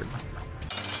awkward.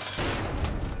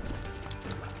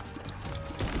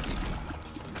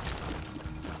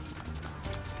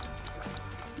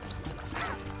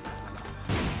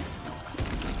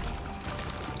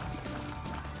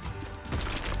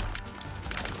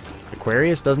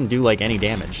 Aquarius doesn't do like any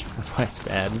damage. That's why it's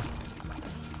bad.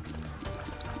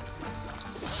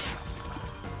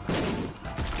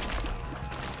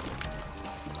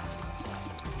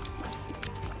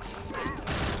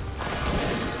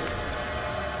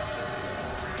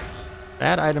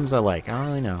 Bad items I like. I don't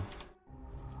really know.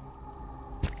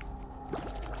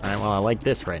 Alright, well, I like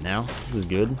this right now. This is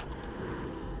good.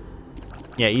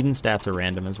 Yeah, Eden's stats are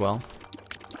random as well.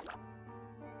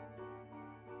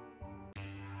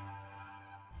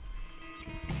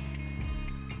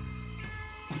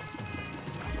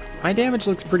 My damage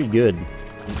looks pretty good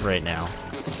right now.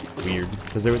 Weird,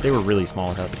 because they were really small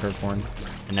without the curved horn,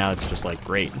 and now it's just like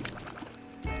great.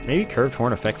 Maybe curved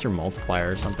horn affects your multiplier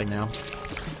or something now.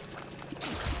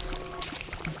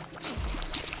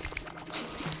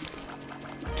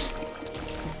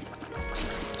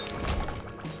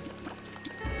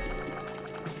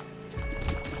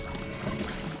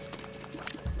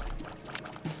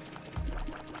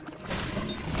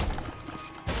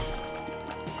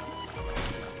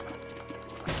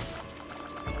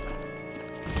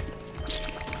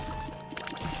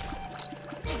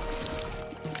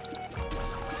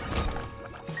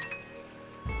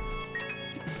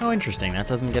 Oh, interesting. That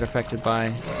doesn't get affected by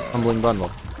Humbling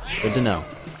Bundle. Good to know.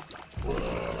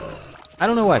 I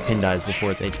don't know why Pin dies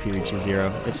before its HP reaches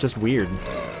 0. It's just weird.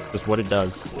 Just what it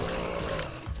does.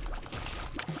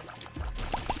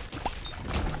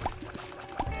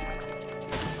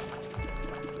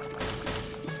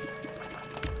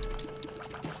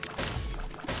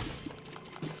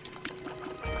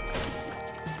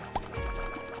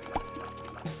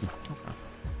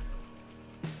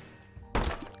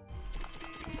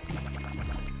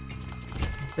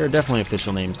 There are definitely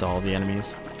official names to all of the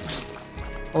enemies.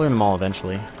 I'll learn them all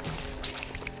eventually.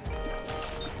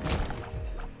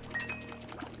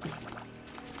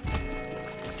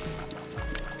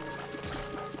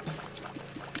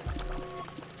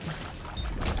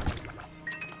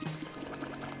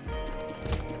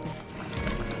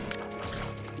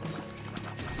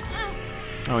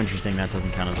 Oh, interesting, that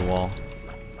doesn't count as a wall.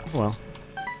 Oh, well.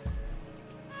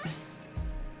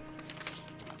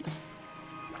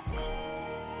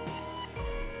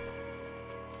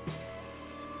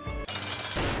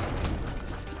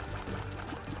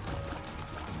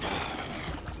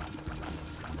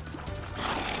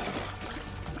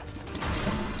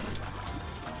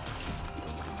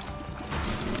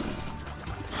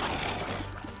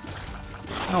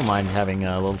 I don't mind having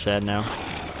a little Chad now.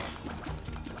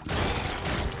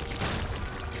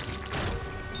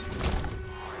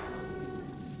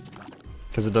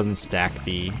 Because it doesn't stack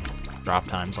the drop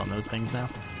times on those things now.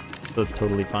 So it's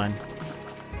totally fine.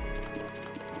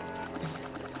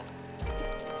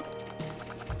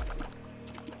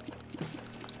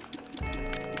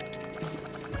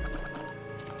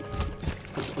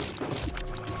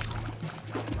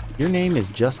 Your name is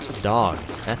just Dog.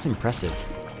 That's impressive.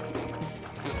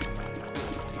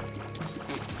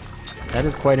 That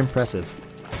is quite impressive.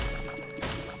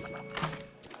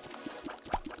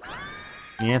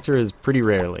 The answer is pretty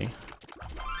rarely.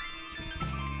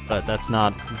 But that's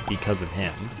not because of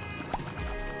him.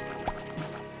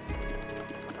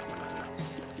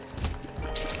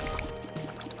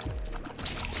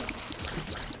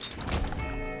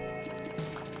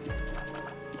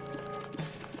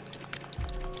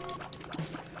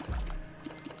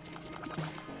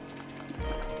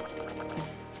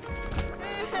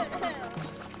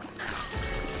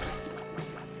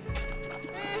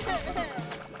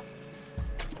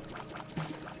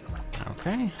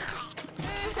 Okay.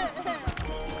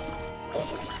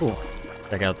 Cool.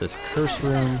 Check out this curse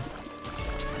room.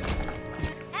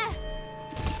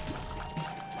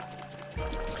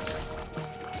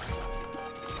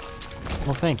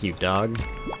 Well, thank you, Dog.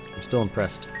 I'm still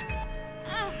impressed.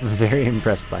 I'm very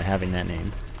impressed by having that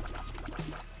name.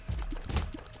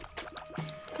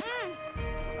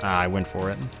 Ah, I went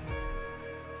for it.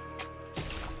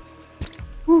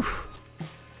 Whew.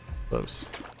 Close.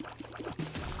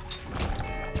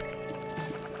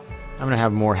 I'm gonna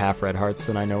have more half red hearts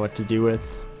than I know what to do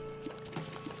with.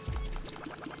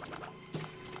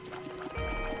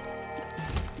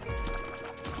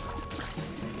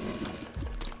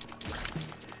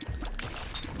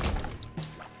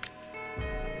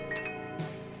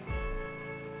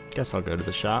 Guess I'll go to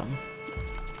the shop.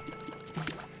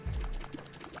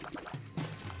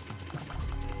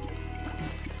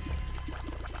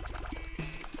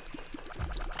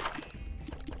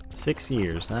 Six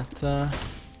years, that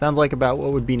sounds like about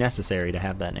what would be necessary to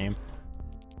have that name.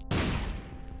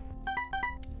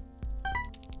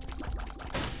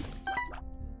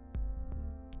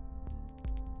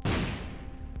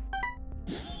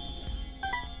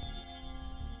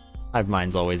 Hive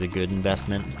Mind's always a good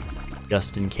investment,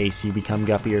 just in case you become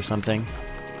Guppy or something.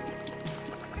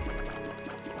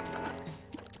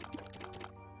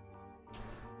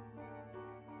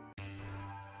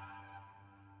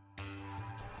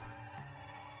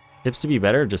 Tips to be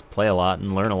better, just play a lot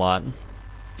and learn a lot.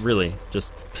 Really,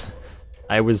 just...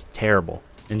 I was terrible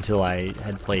until I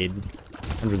had played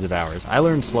hundreds of hours. I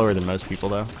learned slower than most people,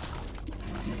 though.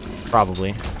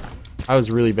 Probably. I was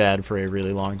really bad for a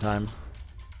really long time.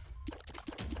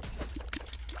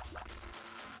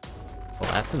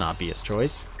 Well, that's an obvious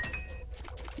choice.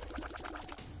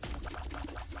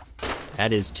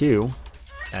 That is 2.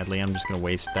 Sadly, I'm just gonna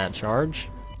waste that charge.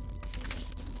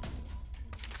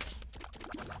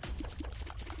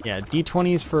 Yeah,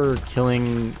 D20s for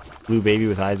killing Blue Baby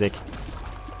with Isaac,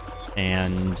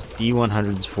 and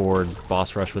D100s for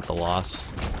boss rush with the Lost.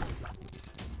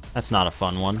 That's not a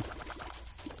fun one.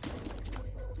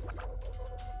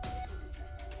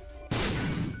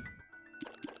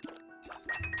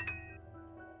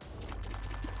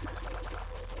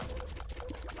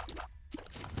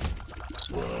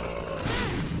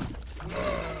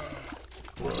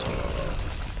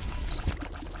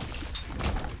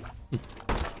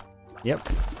 Yep.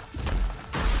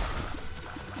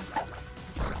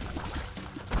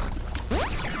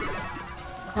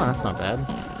 Oh, that's not bad.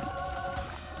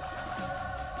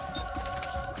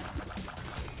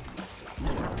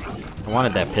 I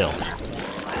wanted that pill.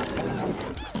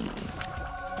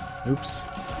 Oops.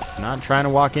 Not trying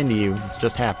to walk into you, it's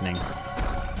just happening.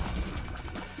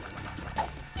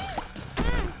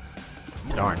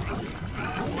 Darn.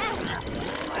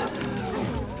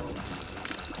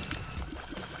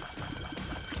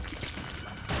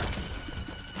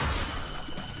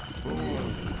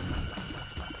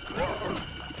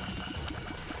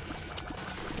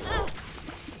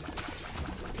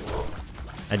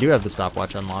 I do have the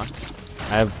stopwatch unlocked.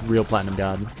 I have real Platinum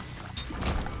God.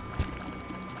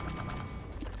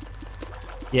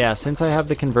 Yeah, since I have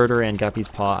the converter and Guppy's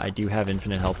Paw, I do have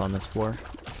infinite health on this floor.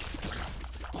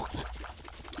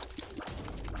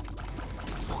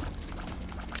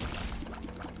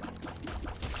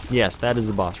 Yes, that is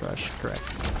the boss rush, correct.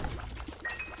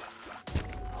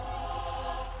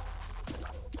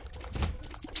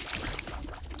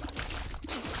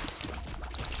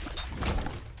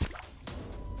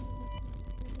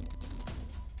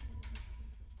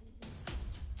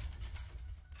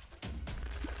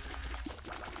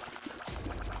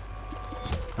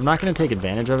 I'm not going to take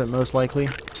advantage of it, most likely,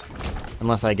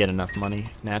 unless I get enough money,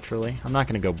 naturally. I'm not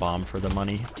going to go bomb for the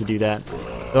money to do that,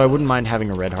 though I wouldn't mind having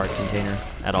a red heart container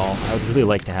at all. I would really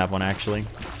like to have one, actually.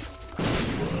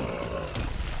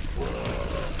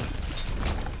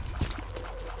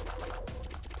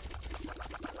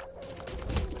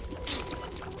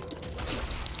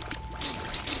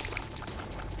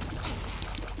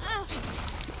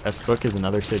 Best book is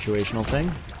another situational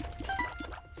thing.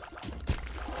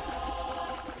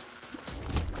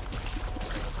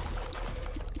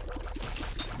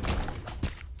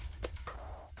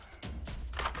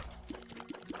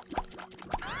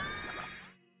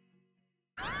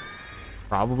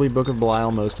 Probably Book of Belial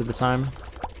most of the time,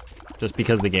 just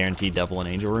because of the guaranteed Devil and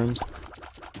Angel rooms,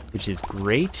 which is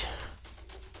great.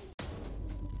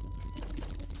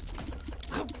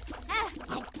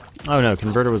 Oh no,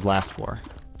 Converter was last floor.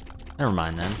 Never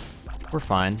mind then. We're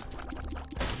fine.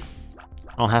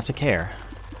 I don't have to care.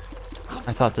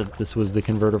 I thought that this was the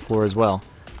Converter floor as well.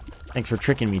 Thanks for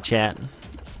tricking me, chat.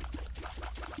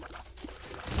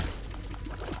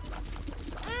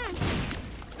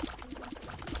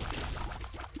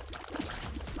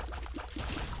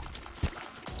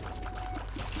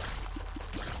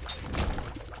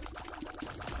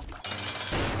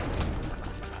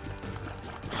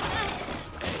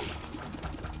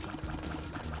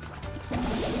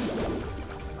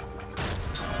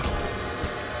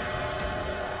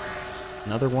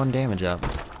 Another 1 damage up.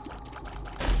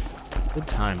 Good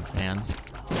time, man.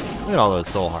 Look at all those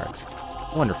soul hearts.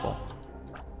 Wonderful.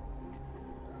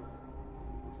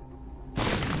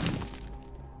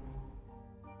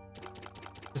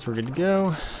 Guess we're good to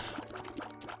go.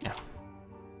 Yeah.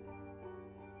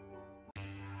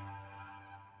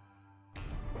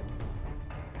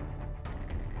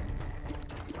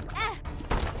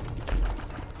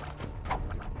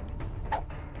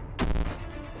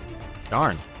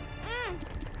 Darn.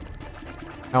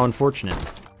 How unfortunate.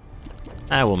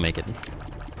 I will make it.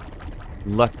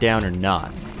 Luck down or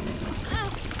not.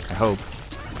 I hope.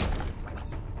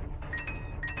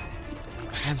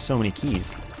 I have so many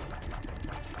keys.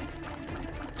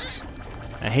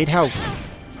 I hate how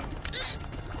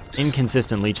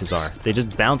inconsistent leeches are. They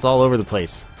just bounce all over the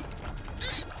place.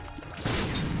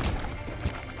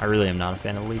 I really am not a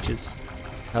fan of leeches,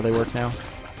 how they work now.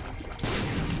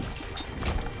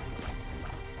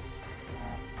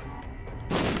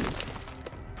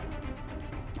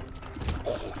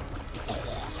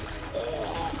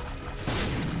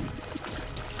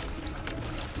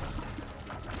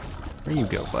 Where you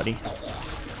go, buddy?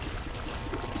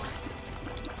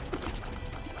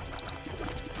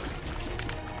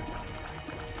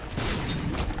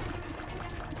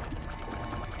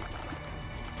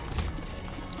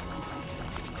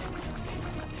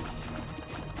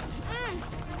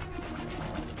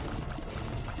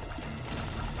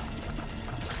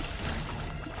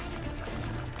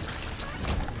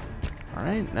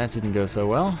 Alright, that didn't go so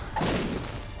well.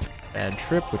 Bad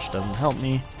trip, which doesn't help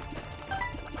me.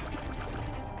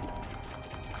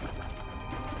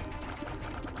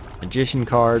 Magician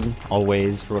card,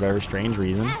 always, for whatever strange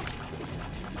reason.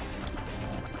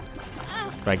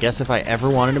 But I guess if I ever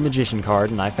wanted a magician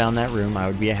card and I found that room, I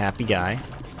would be a happy guy.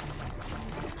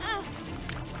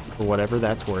 For whatever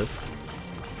that's worth.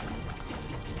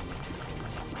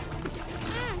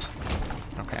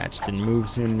 Okay, I just didn't move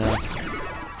soon enough.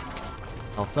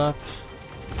 Health up.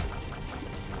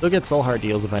 Still get soul heart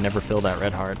deals if I never fill that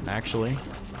red heart, actually,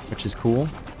 which is cool.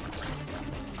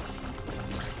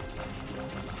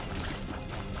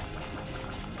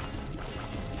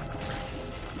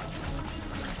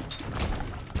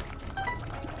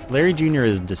 Larry Jr.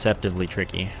 is deceptively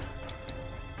tricky.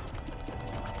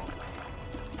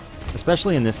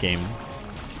 Especially in this game.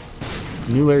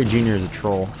 New Larry Jr. is a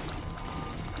troll.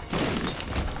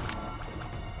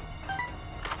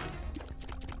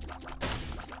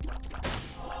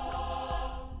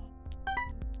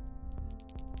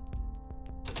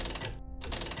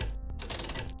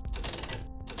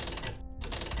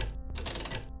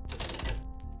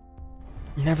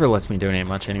 Never lets me donate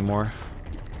much anymore.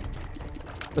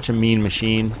 Such a mean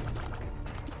machine.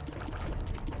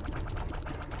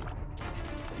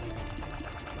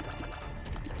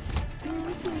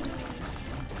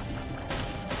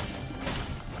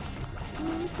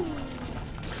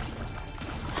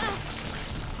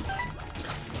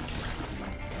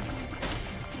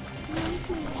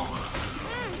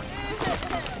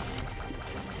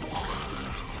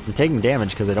 I'm taking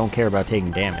damage because I don't care about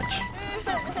taking damage.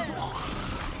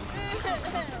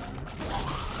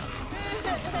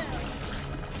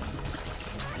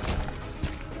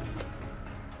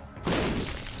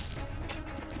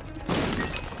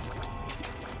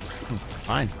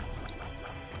 Fine.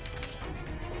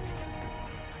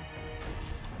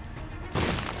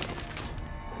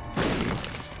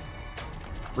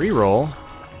 Reroll.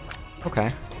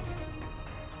 Okay.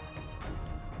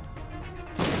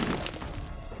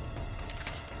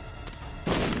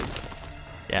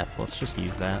 Death, let's just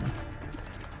use that.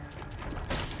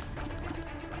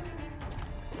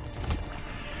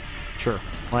 Sure,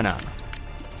 why not?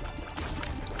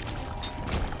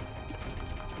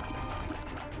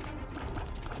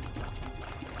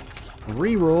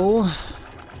 Reroll.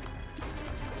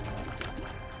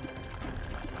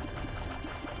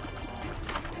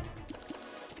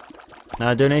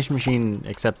 Now, donation machine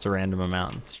accepts a random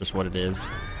amount. It's just what it is.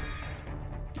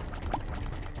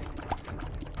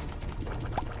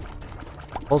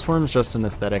 Pulse Worm's just an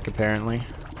aesthetic, apparently.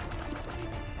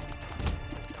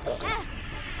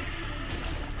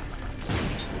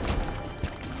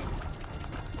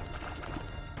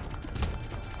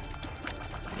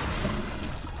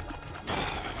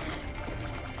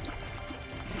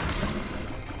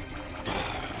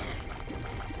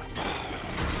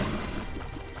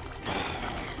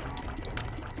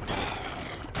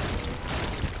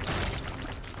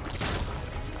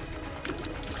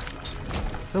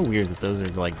 So weird that those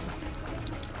are like,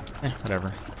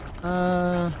 whatever.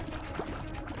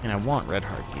 And I want red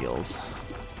heart deals.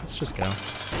 Let's just go.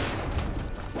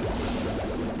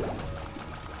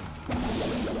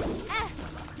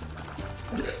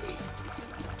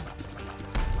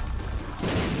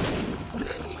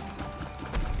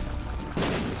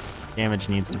 Damage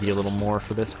needs to be a little more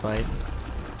for this fight.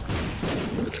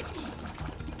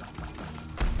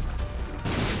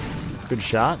 Good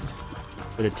shot.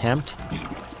 Good attempt.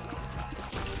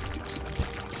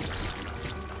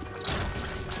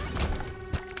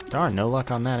 Darn, no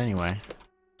luck on that anyway.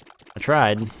 I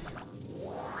tried.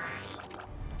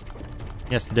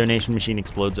 Yes, the donation machine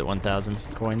explodes at 1,000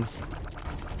 coins.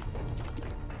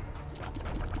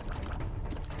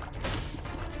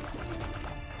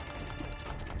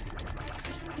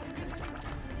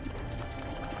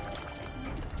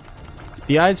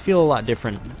 The eyes feel a lot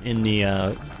different in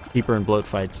the Keeper and Bloat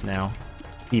fights now.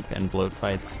 Keep and Bloat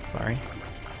fights, sorry.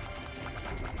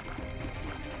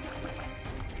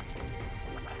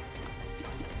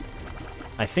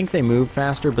 I think they move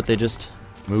faster, but they just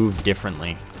move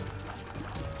differently.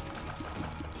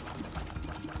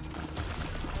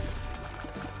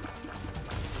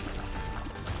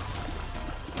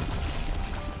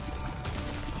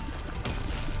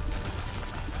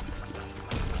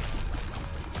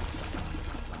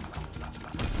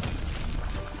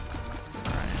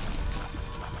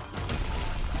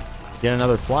 Get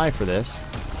another fly for this.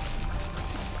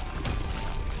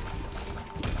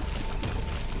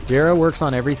 Jera works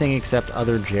on everything except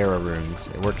other Jera runes.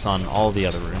 It works on all the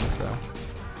other runes, though.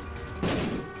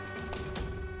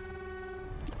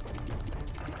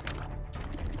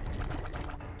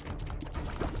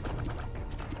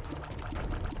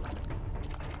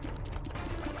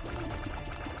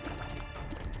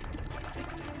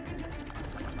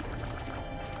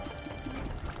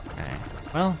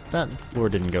 Well, that floor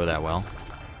didn't go that well.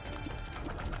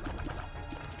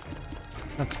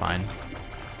 That's fine.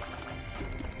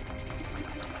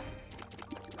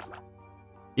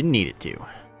 Didn't need it to.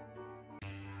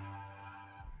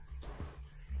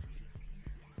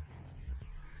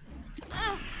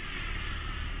 I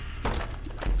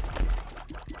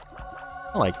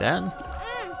like that.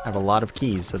 I have a lot of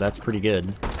keys, so that's pretty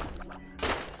good.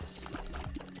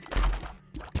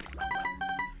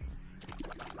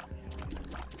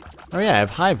 Oh yeah, I have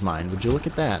Hive Mind. Would you look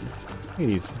at that? Look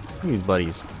at these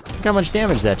buddies. Look how much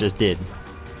damage that just did.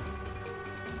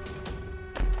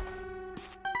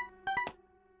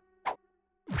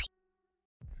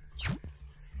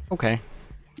 Okay.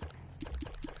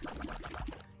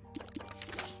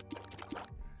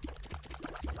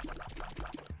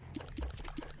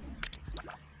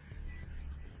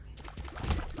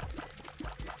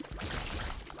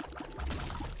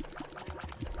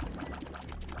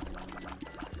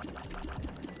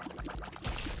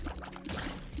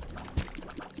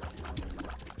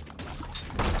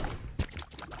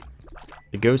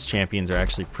 The ghost champions are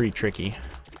actually pretty tricky.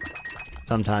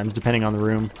 Sometimes, depending on the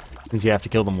room, since you have to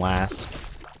kill them last.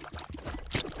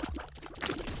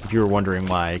 If you were wondering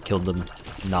why I killed them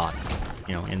not,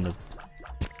 you know, in the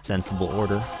sensible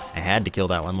order, I had to kill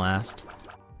that one last.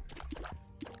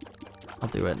 I'll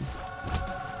do it.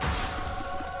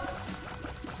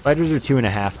 Spiders are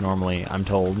 2.5 normally, I'm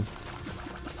told.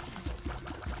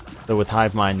 Though with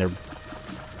Hive Mind, they're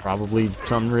probably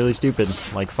something really stupid,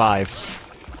 like 5.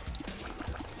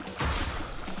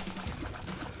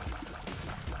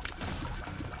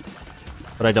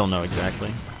 But I don't know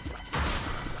exactly.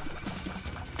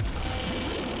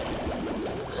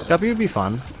 Guppy would be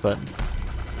fun, but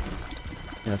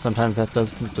you know, sometimes that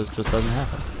just doesn't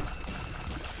happen.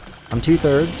 I'm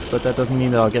 2/3, but that doesn't mean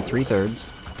that I'll get 3/3.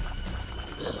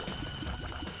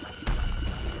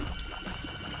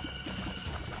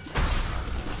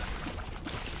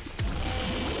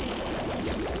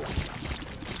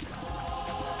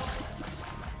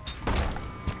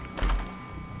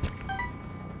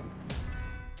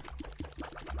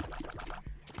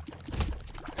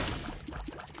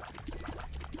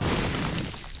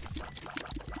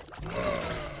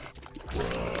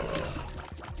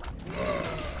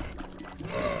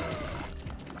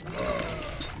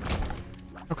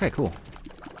 Okay, cool.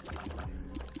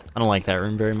 I don't like that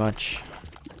room very much.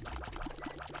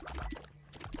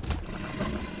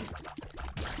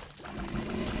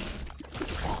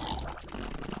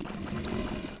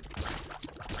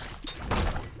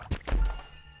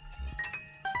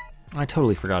 I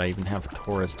totally forgot I even have a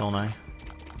Taurus, don't I?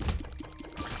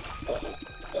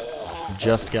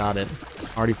 Just got it.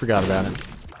 Already forgot about it.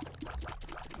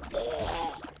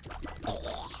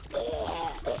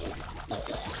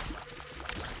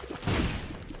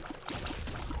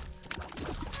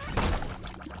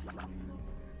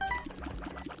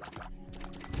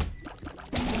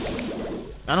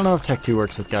 I don't know if Tech 2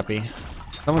 works with Guppy.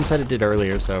 Someone said it did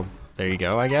earlier, so there you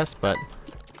go, I guess, but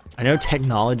I know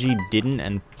technology didn't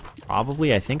and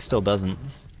probably, I think, still doesn't.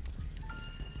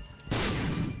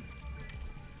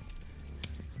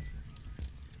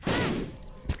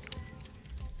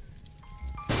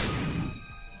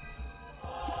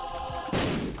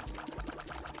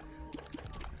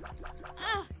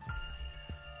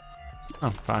 Oh,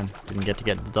 fine. Didn't get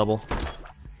the double.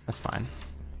 That's fine.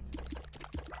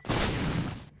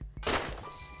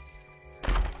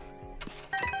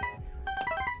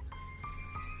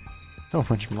 So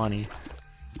much money.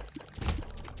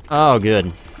 Oh,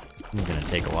 good. It's gonna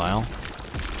take a while.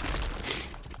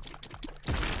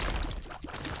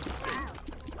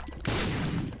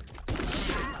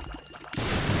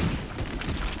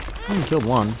 I only killed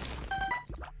one.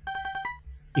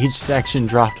 Each section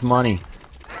dropped money.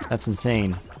 That's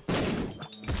insane.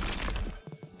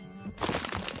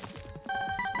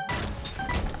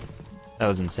 That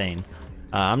was insane.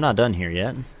 I'm not done here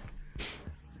yet.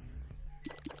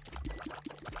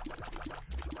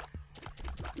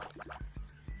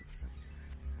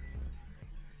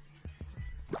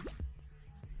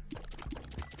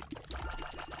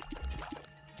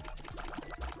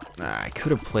 I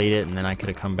could have played it, and then I could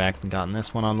have come back and gotten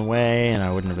this one on the way, and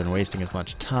I wouldn't have been wasting as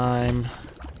much time.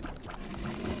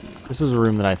 This is a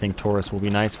room that I think Taurus will be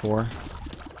nice for.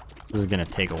 This is going to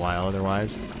take a while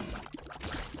otherwise.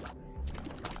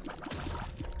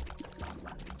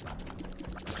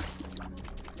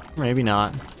 Maybe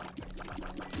not.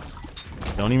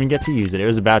 Don't even get to use it. It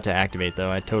was about to activate,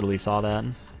 though. I totally saw that.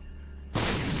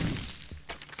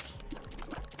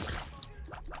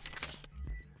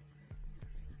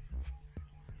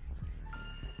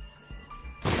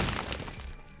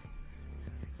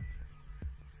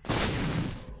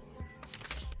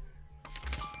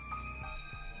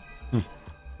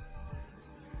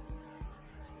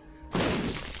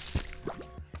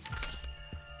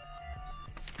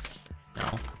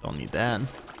 No, don't need that.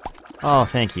 Oh,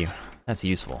 thank you. That's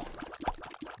useful.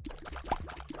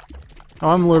 Oh,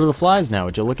 I'm Lord of the Flies now.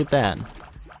 Would you look at that?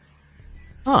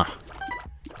 Huh.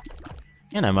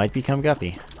 And I might become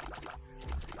Guppy.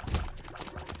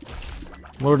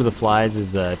 Lord of the Flies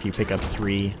is if you pick up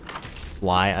 3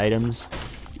 fly items.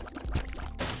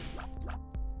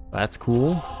 That's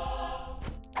cool.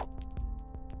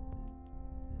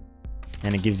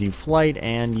 And it gives you flight,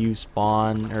 and you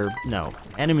spawn, or no,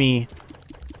 enemy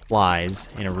flies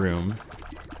in a room,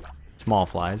 small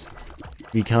flies,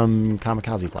 become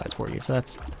kamikaze flies for you. So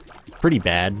that's pretty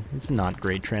bad. It's not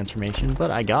great transformation,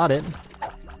 but I got it.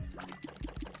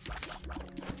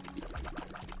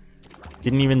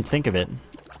 Didn't even think of it.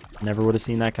 Never would have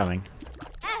seen that coming.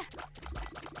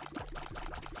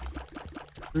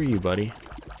 Screw you, buddy.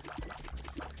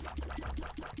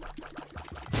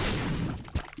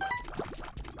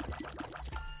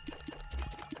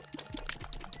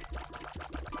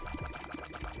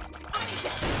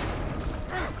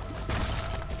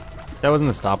 That wasn't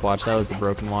the stopwatch, that was the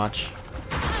broken watch.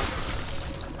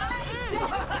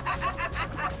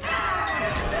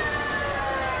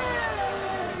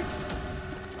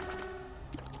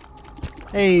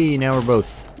 Hey, now we're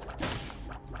both.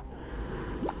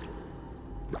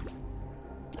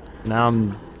 Now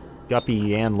I'm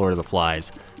Guppy and Lord of the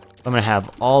Flies. I'm gonna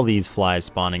have all these flies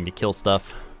spawning to kill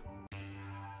stuff.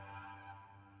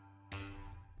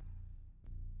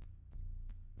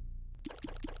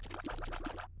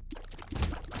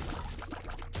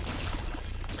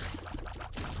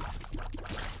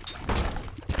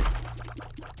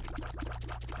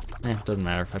 Doesn't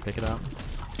matter if I pick it up.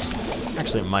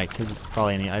 Actually, it might, because it's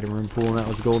probably in the item room pool, and that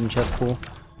was the golden chest pool.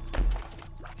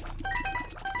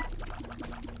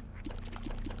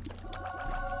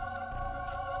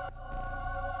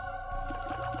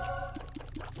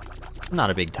 Not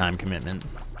a big time commitment.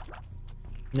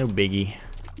 No biggie.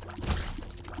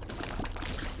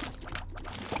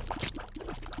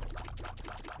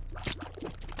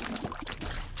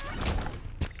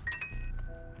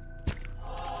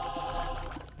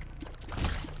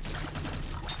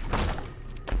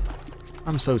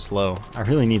 I'm so slow. I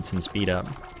really need some speed up.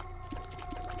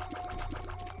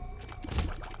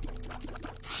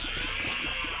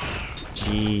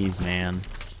 Jeez, man.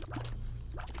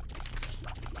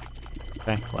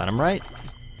 Okay, glad I'm right.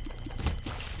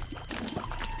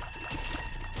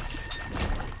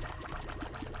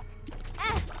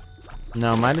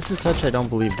 No, Midas's touch I don't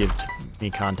believe gives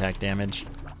me contact damage.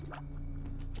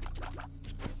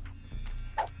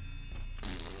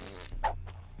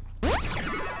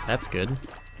 That's good.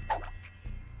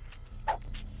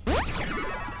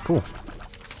 Cool.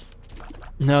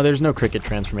 No, there's no cricket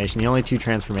transformation. The only 2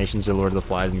 transformations are Lord of the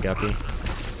Flies and Guppy.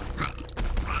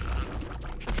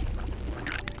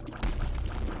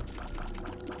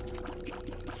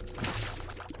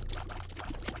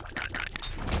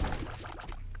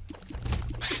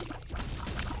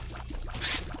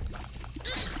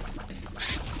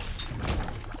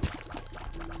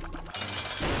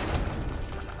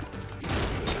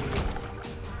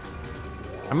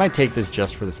 I might take this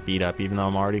just for the speed up, even though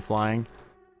I'm already flying.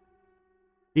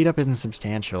 Speed up isn't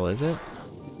substantial, is it?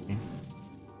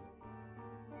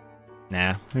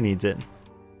 Nah, who needs it?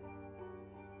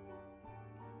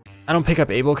 I don't pick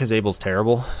up Abel because Abel's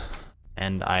terrible.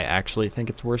 And I actually think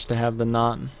it's worse to have than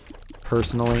not,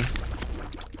 personally.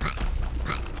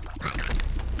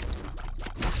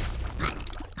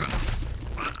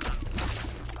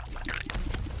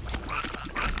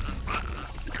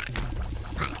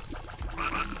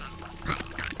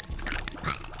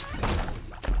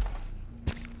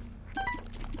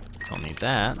 Don't need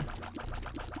that.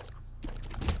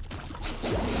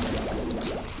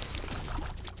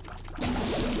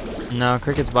 No,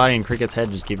 Cricket's body and Cricket's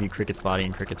head just give you Cricket's body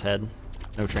and Cricket's head.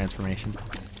 No transformation.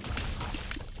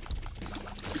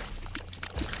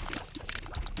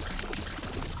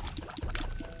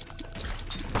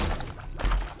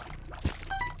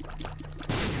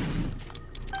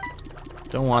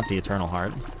 Don't want the Eternal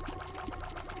Heart.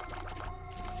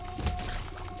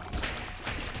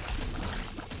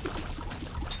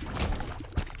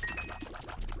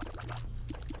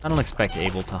 I don't expect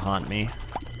Abel to haunt me.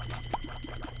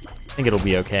 I think it'll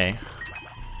be okay.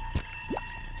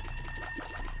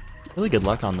 Really good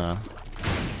luck on the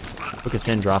Book of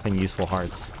Sin dropping useful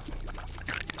hearts.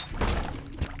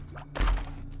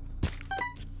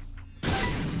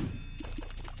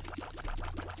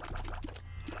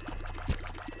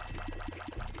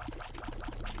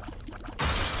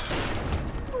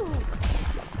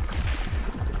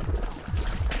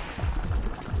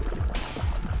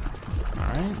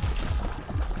 Alright.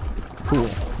 Cool.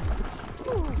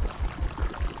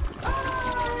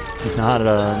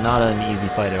 Not an easy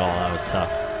fight at all. That was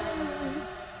tough.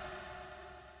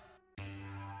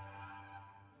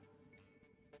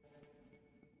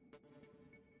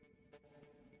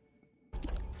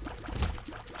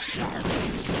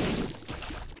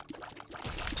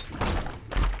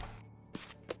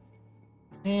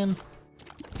 Man,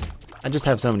 I just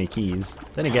have so many keys.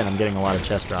 Then again, I'm getting a lot of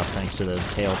chest drops thanks to the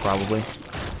tail, probably.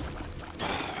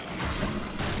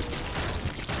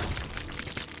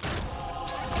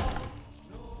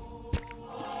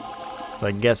 So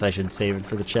I guess I should save it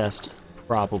for the chest.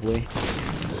 Probably.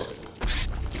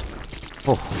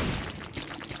 Oh.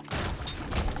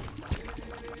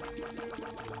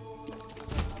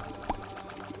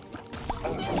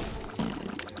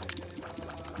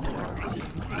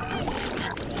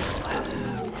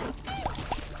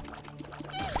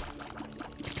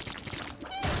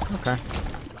 Okay.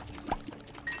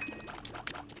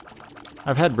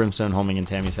 I've had Brimstone homing in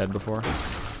Tammy's head before. A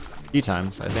few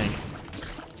times, I think.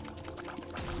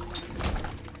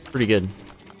 Pretty good.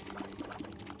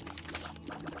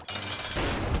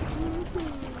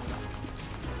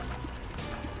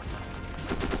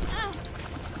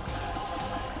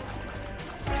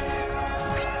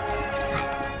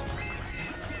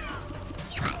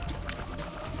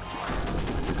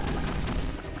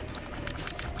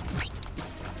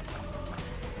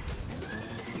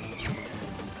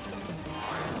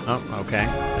 Oh, okay.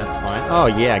 That's fine. Oh,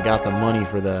 yeah, I got the money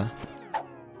for the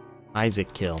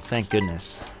Isaac kill. Thank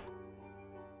goodness.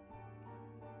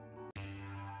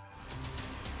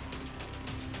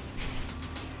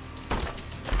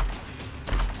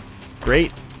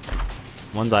 Great.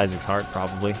 One's Isaac's heart,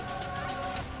 probably.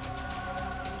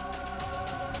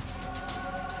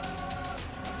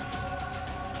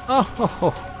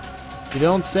 Oh, you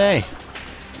don't say.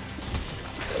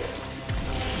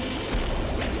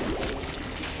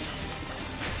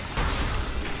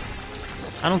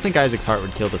 I don't think Isaac's heart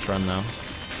would kill this run, though.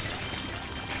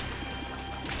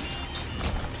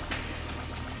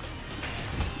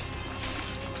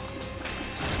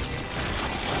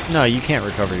 No, you can't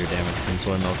recover your damage from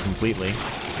Soy Milk completely.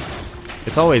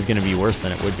 It's always going to be worse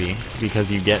than it would be,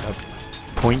 because you get a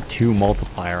 0.2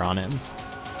 multiplier on it.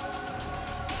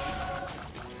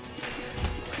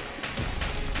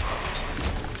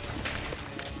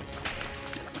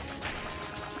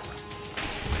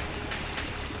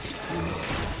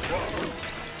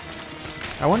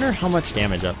 I wonder how much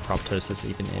damage up Proptosis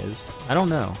even is. I don't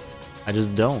know. I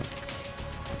just don't.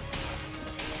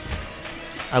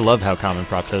 I love how common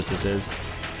Proptosis is.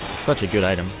 Such a good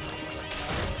item.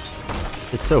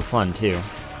 It's so fun, too.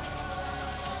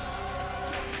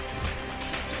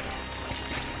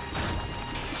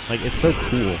 Like, it's so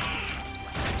cool.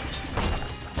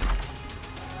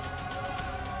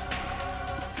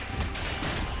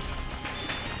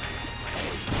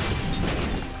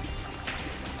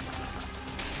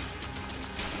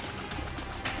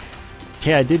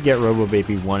 Yeah, I did get Robo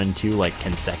Baby 1 and 2, like,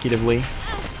 consecutively,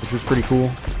 which was pretty cool.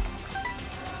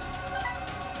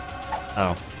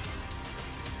 Oh.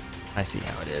 I see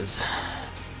how it is.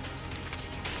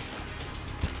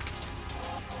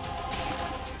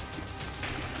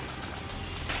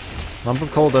 Lump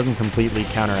of Coal doesn't completely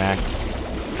counteract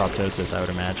Proptosis, I would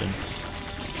imagine.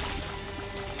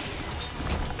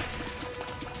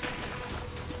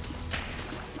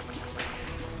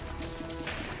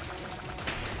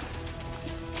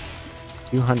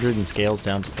 $200 and scales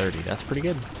down to 30. That's pretty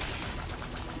good.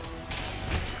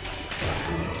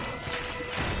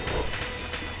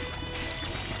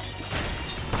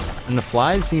 And the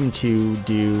flies seem to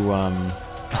do,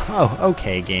 oh,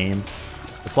 okay, game.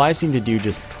 The flies seem to do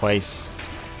just twice,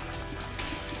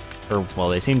 or, well,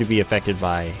 they seem to be affected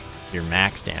by your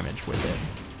max damage with it.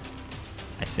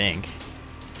 I think.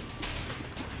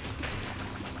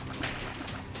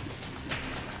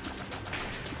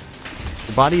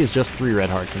 The body is just 3 red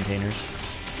heart containers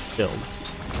filled.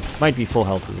 Might be full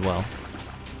health as well,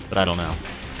 but I don't know.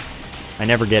 I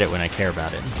never get it when I care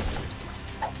about it.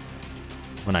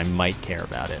 When I might care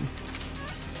about it.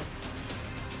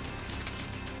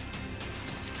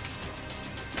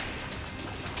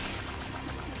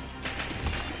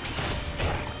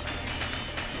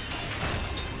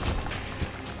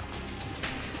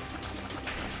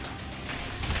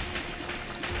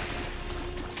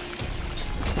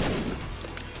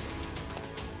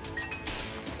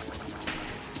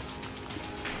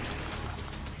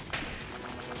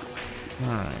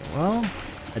 Alright, well,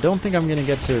 I don't think I'm gonna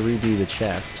get to redo the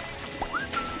chest.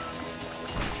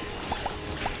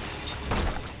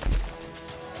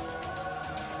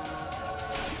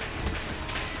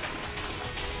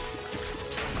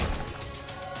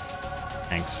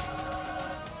 Thanks.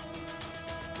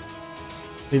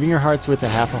 Leaving your hearts with a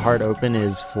half a heart open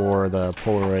is for the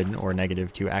Polaroid or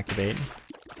negative to activate,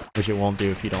 which it won't do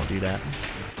if you don't do that.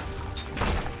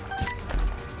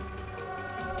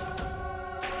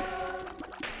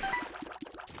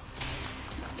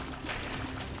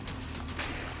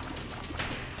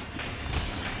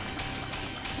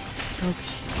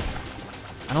 Okay.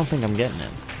 I don't think I'm getting it.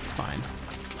 It's fine.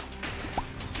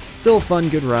 Still a fun,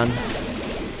 good run.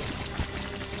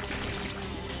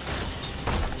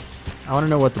 I want to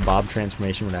know what the Bob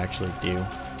transformation would actually do.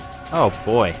 Oh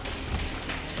boy.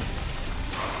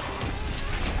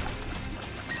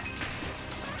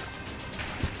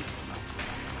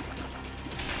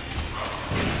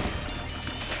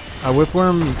 A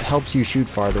whipworm helps you shoot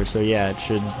farther, so yeah, it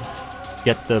should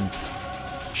get the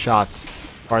shots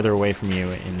farther away from you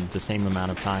in the same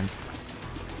amount of time.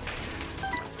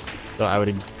 So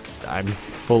I'm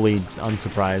fully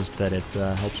unsurprised that it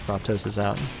helps Proptosis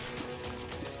out.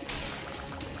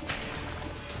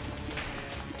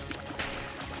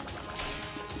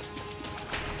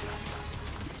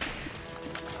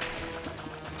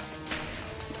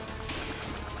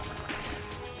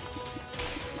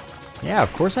 Yeah,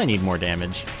 of course I need more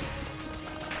damage.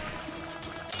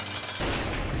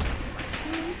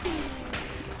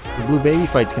 The blue baby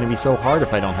fight's gonna be so hard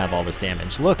if I don't have all this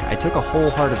damage. Look, I took a whole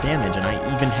heart of damage and I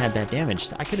even had that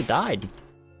damage. I could have died.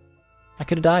 I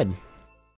could have died.